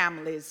our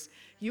families,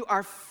 you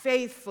are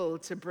faithful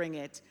to bring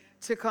it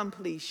to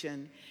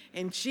completion.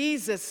 In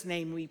Jesus'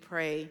 name we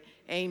pray,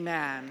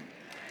 amen.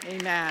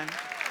 Amen.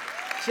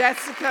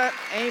 Jessica,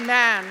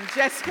 amen.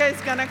 Jessica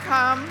is going to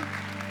come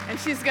and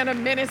she's going to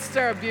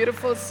minister a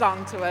beautiful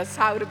song to us,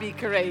 How to Be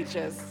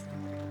Courageous.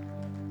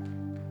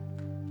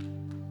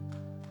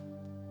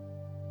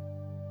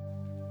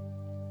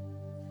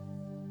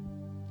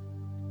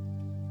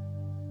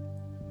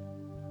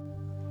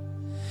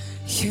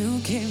 You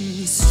give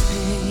me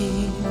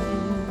strength,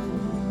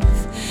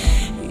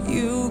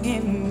 you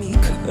give me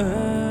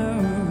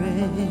courage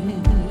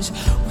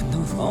when the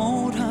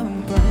road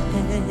I'm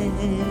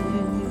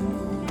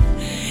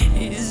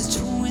is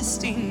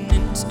twisting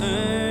and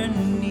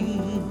turning,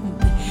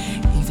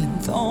 even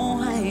though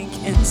I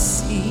can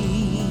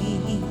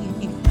see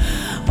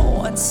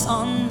what's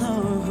on the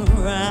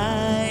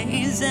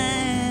horizon.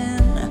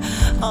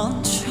 I'll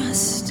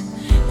trust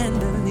and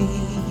believe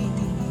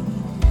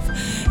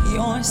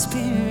your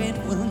spirit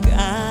will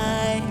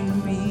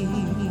guide me.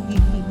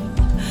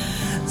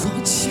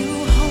 Lord, you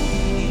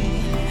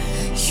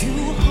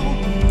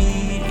hold me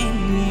in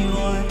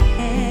your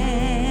hand.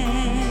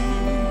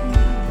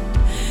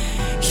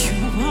 You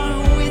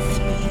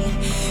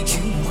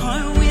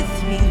are with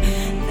me,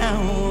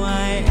 now I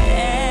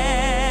am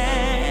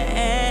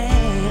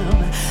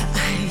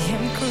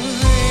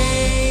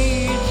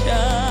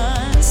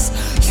courageous.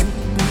 You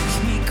make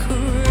me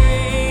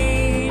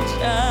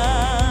courageous.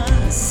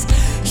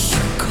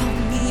 You call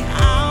me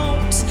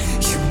out,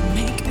 you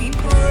make me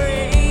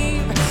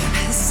brave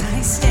as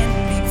I stand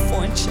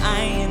before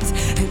giants,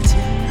 and in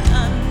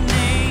the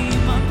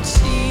name of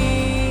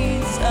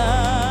Jesus,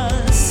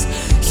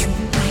 you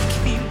make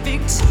me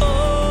victorious.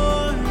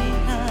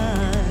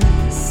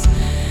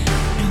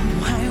 No,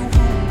 I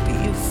won't be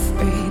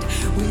afraid.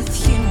 With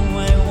you,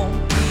 I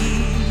won't be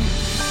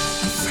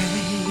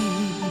afraid.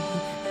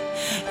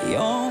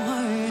 Your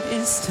word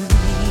is to me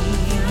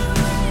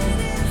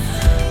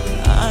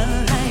a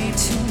light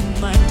to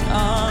my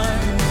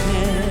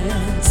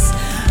darkness,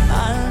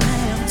 a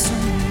lamp to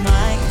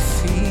my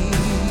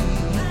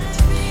feet,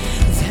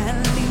 that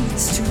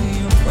leads to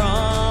your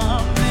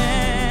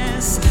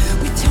promise.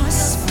 With your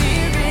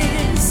spirit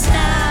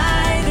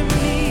inside of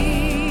me,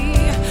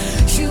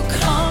 you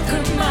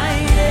conquer my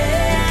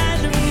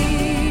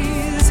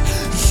enemies.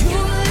 You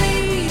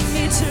lead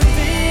me to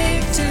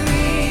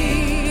victory.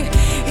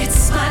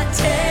 It's my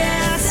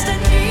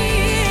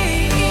destiny.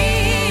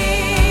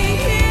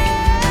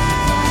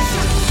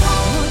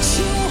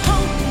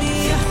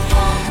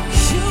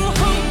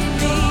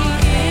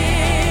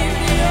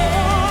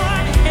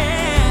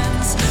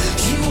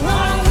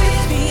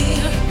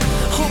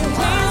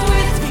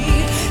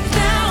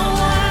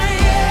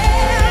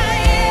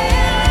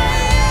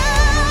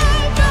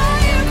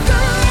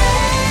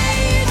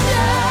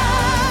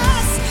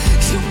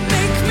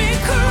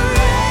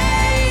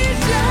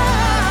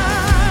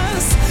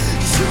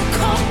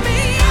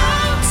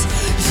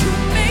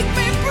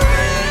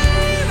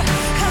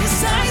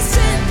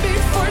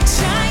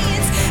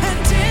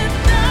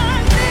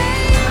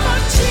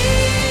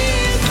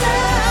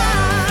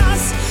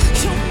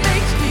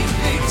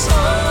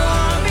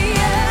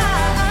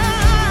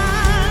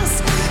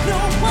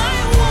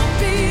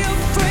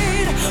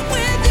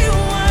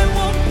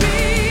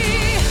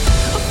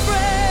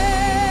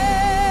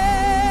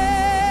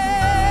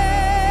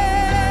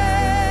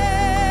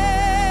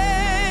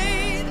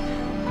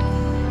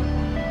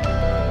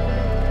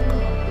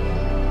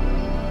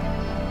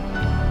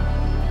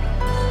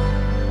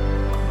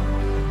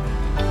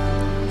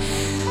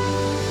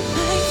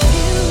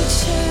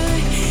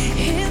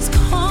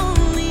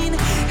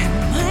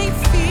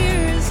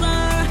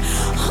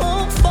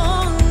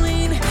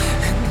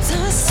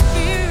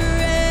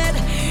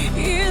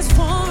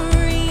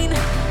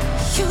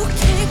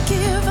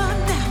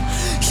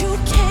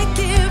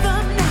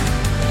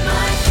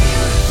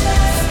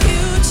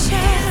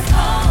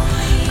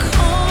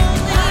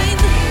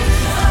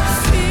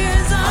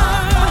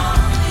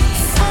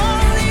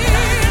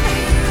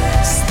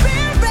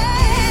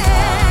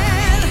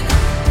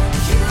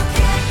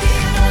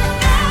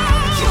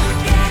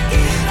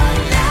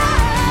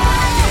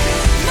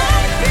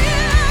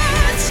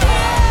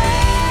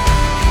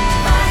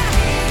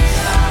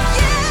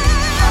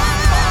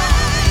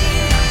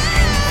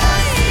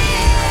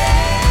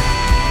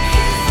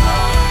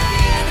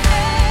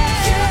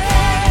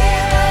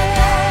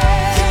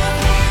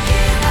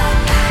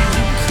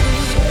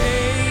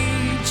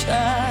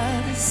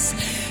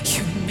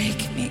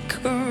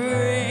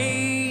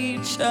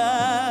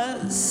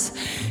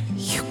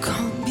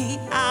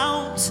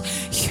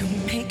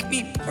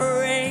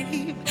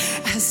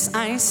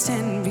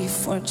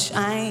 for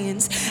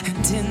giants,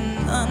 and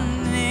in the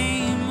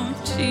name of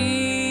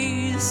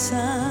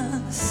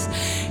Jesus,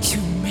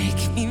 you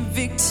make me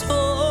victorious.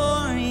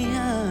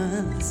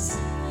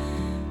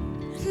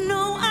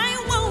 No,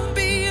 I won't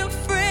be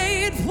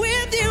afraid.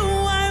 With you,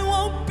 I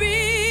won't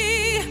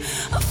be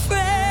afraid.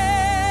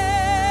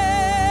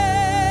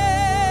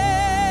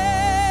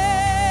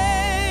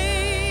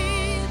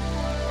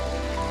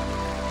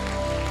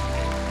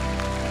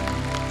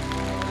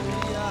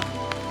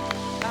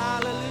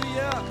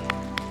 Hallelujah.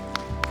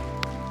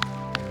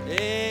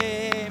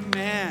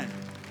 Amen.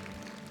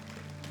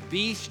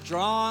 Be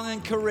strong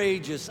and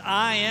courageous.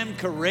 I am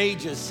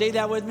courageous. Say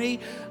that with me.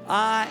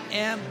 I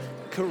am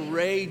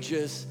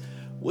courageous.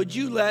 Would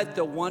you let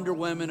the Wonder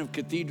Women of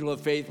Cathedral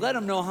of Faith, let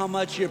them know how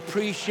much you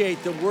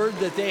appreciate the word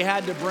that they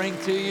had to bring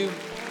to you?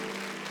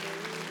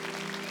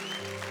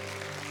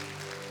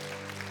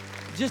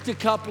 Just a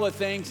couple of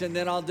things and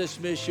then I'll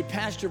dismiss you.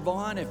 Pastor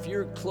Vaughn, if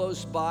you're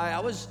close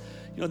by,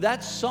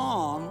 that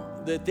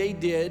song that they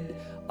did,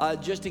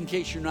 just in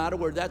case you're not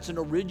aware, that's an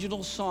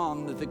original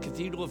song that the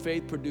Cathedral of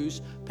Faith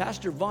produced.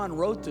 Pastor Vaughn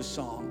wrote the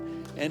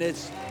song, and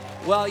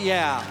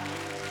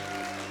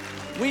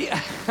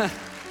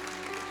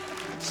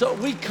so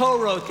we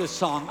co-wrote the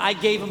song. I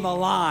gave him a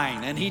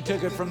line, and he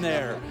took it from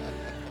there.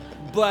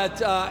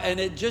 But, and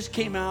it just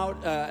came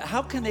out.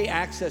 How can they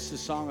access the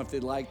song if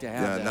they'd like to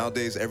have that? Yeah,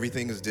 nowadays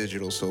everything is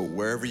digital, so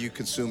wherever you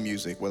consume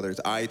music, whether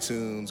it's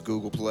iTunes,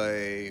 Google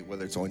Play,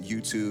 whether it's on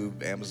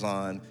YouTube,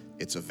 Amazon,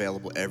 it's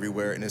available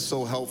everywhere, and it's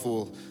so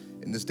helpful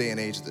in this day and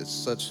age.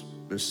 There's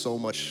so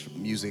much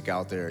music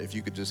out there. If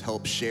you could just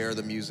help share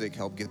the music,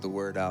 help get the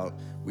word out,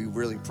 we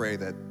really pray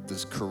that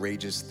this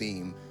courageous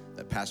theme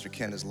that Pastor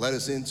Ken has led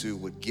us into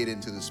would get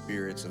into the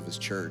spirits of his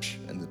church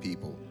and the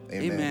people.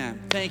 Amen.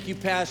 Amen. Thank you,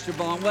 Pastor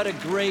Vaughn. What a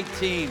great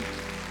team.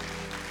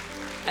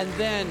 And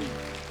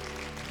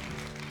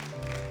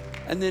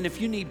then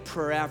if you need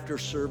prayer after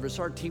service,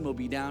 our team will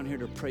be down here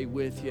to pray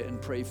with you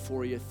and pray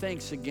for you.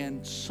 Thanks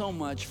again so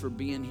much for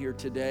being here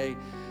today.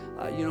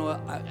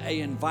 I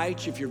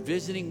invite you, if you're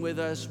visiting with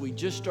us, we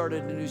just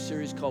started a new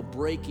series called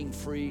Breaking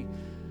Free,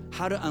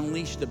 how to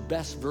unleash the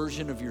best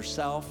version of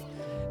yourself.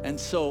 And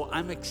so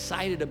I'm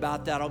excited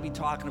about that. I'll be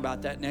talking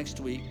about that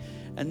next week.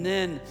 And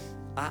then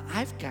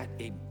I've got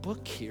a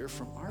book here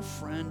from our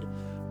friend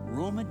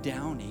Roma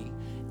Downey,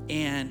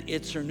 and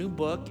it's her new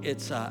book.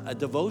 It's a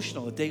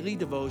devotional, a daily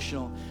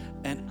devotional,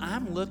 and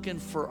I'm looking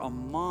for a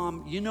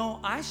mom.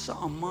 I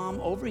saw a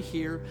mom over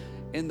here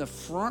in the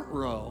front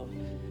row,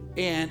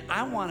 and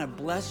I want to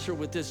bless her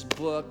with this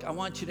book. I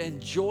want you to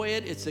enjoy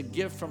it. It's a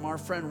gift from our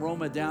friend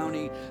Roma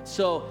Downey.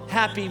 So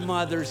happy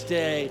Mother's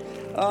Day.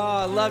 Oh,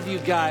 I love you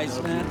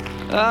guys, man.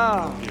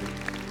 Oh,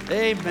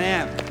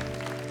 amen.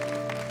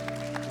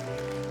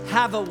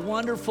 Have a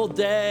wonderful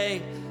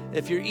day.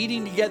 If you're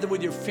eating together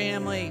with your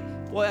family,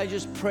 boy, I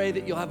just pray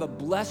that you'll have a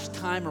blessed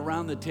time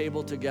around the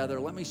table together.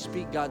 Let me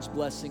speak God's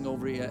blessing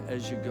over you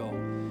as you go.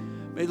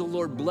 May the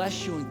Lord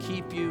bless you and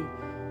keep you.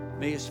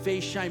 May his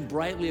face shine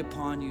brightly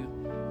upon you.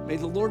 May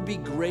the Lord be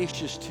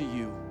gracious to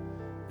you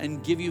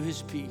and give you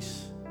his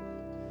peace.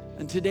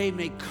 And today,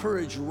 may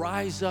courage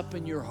rise up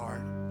in your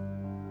heart.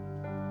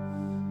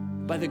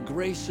 By the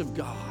grace of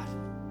God,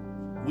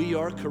 we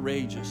are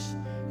courageous.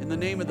 In the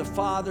name of the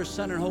Father,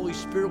 Son, and Holy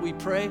Spirit, we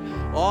pray.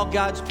 All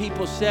God's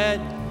people said,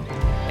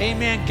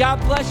 amen. God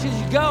bless you as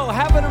you go.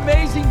 Have an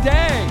amazing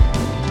day.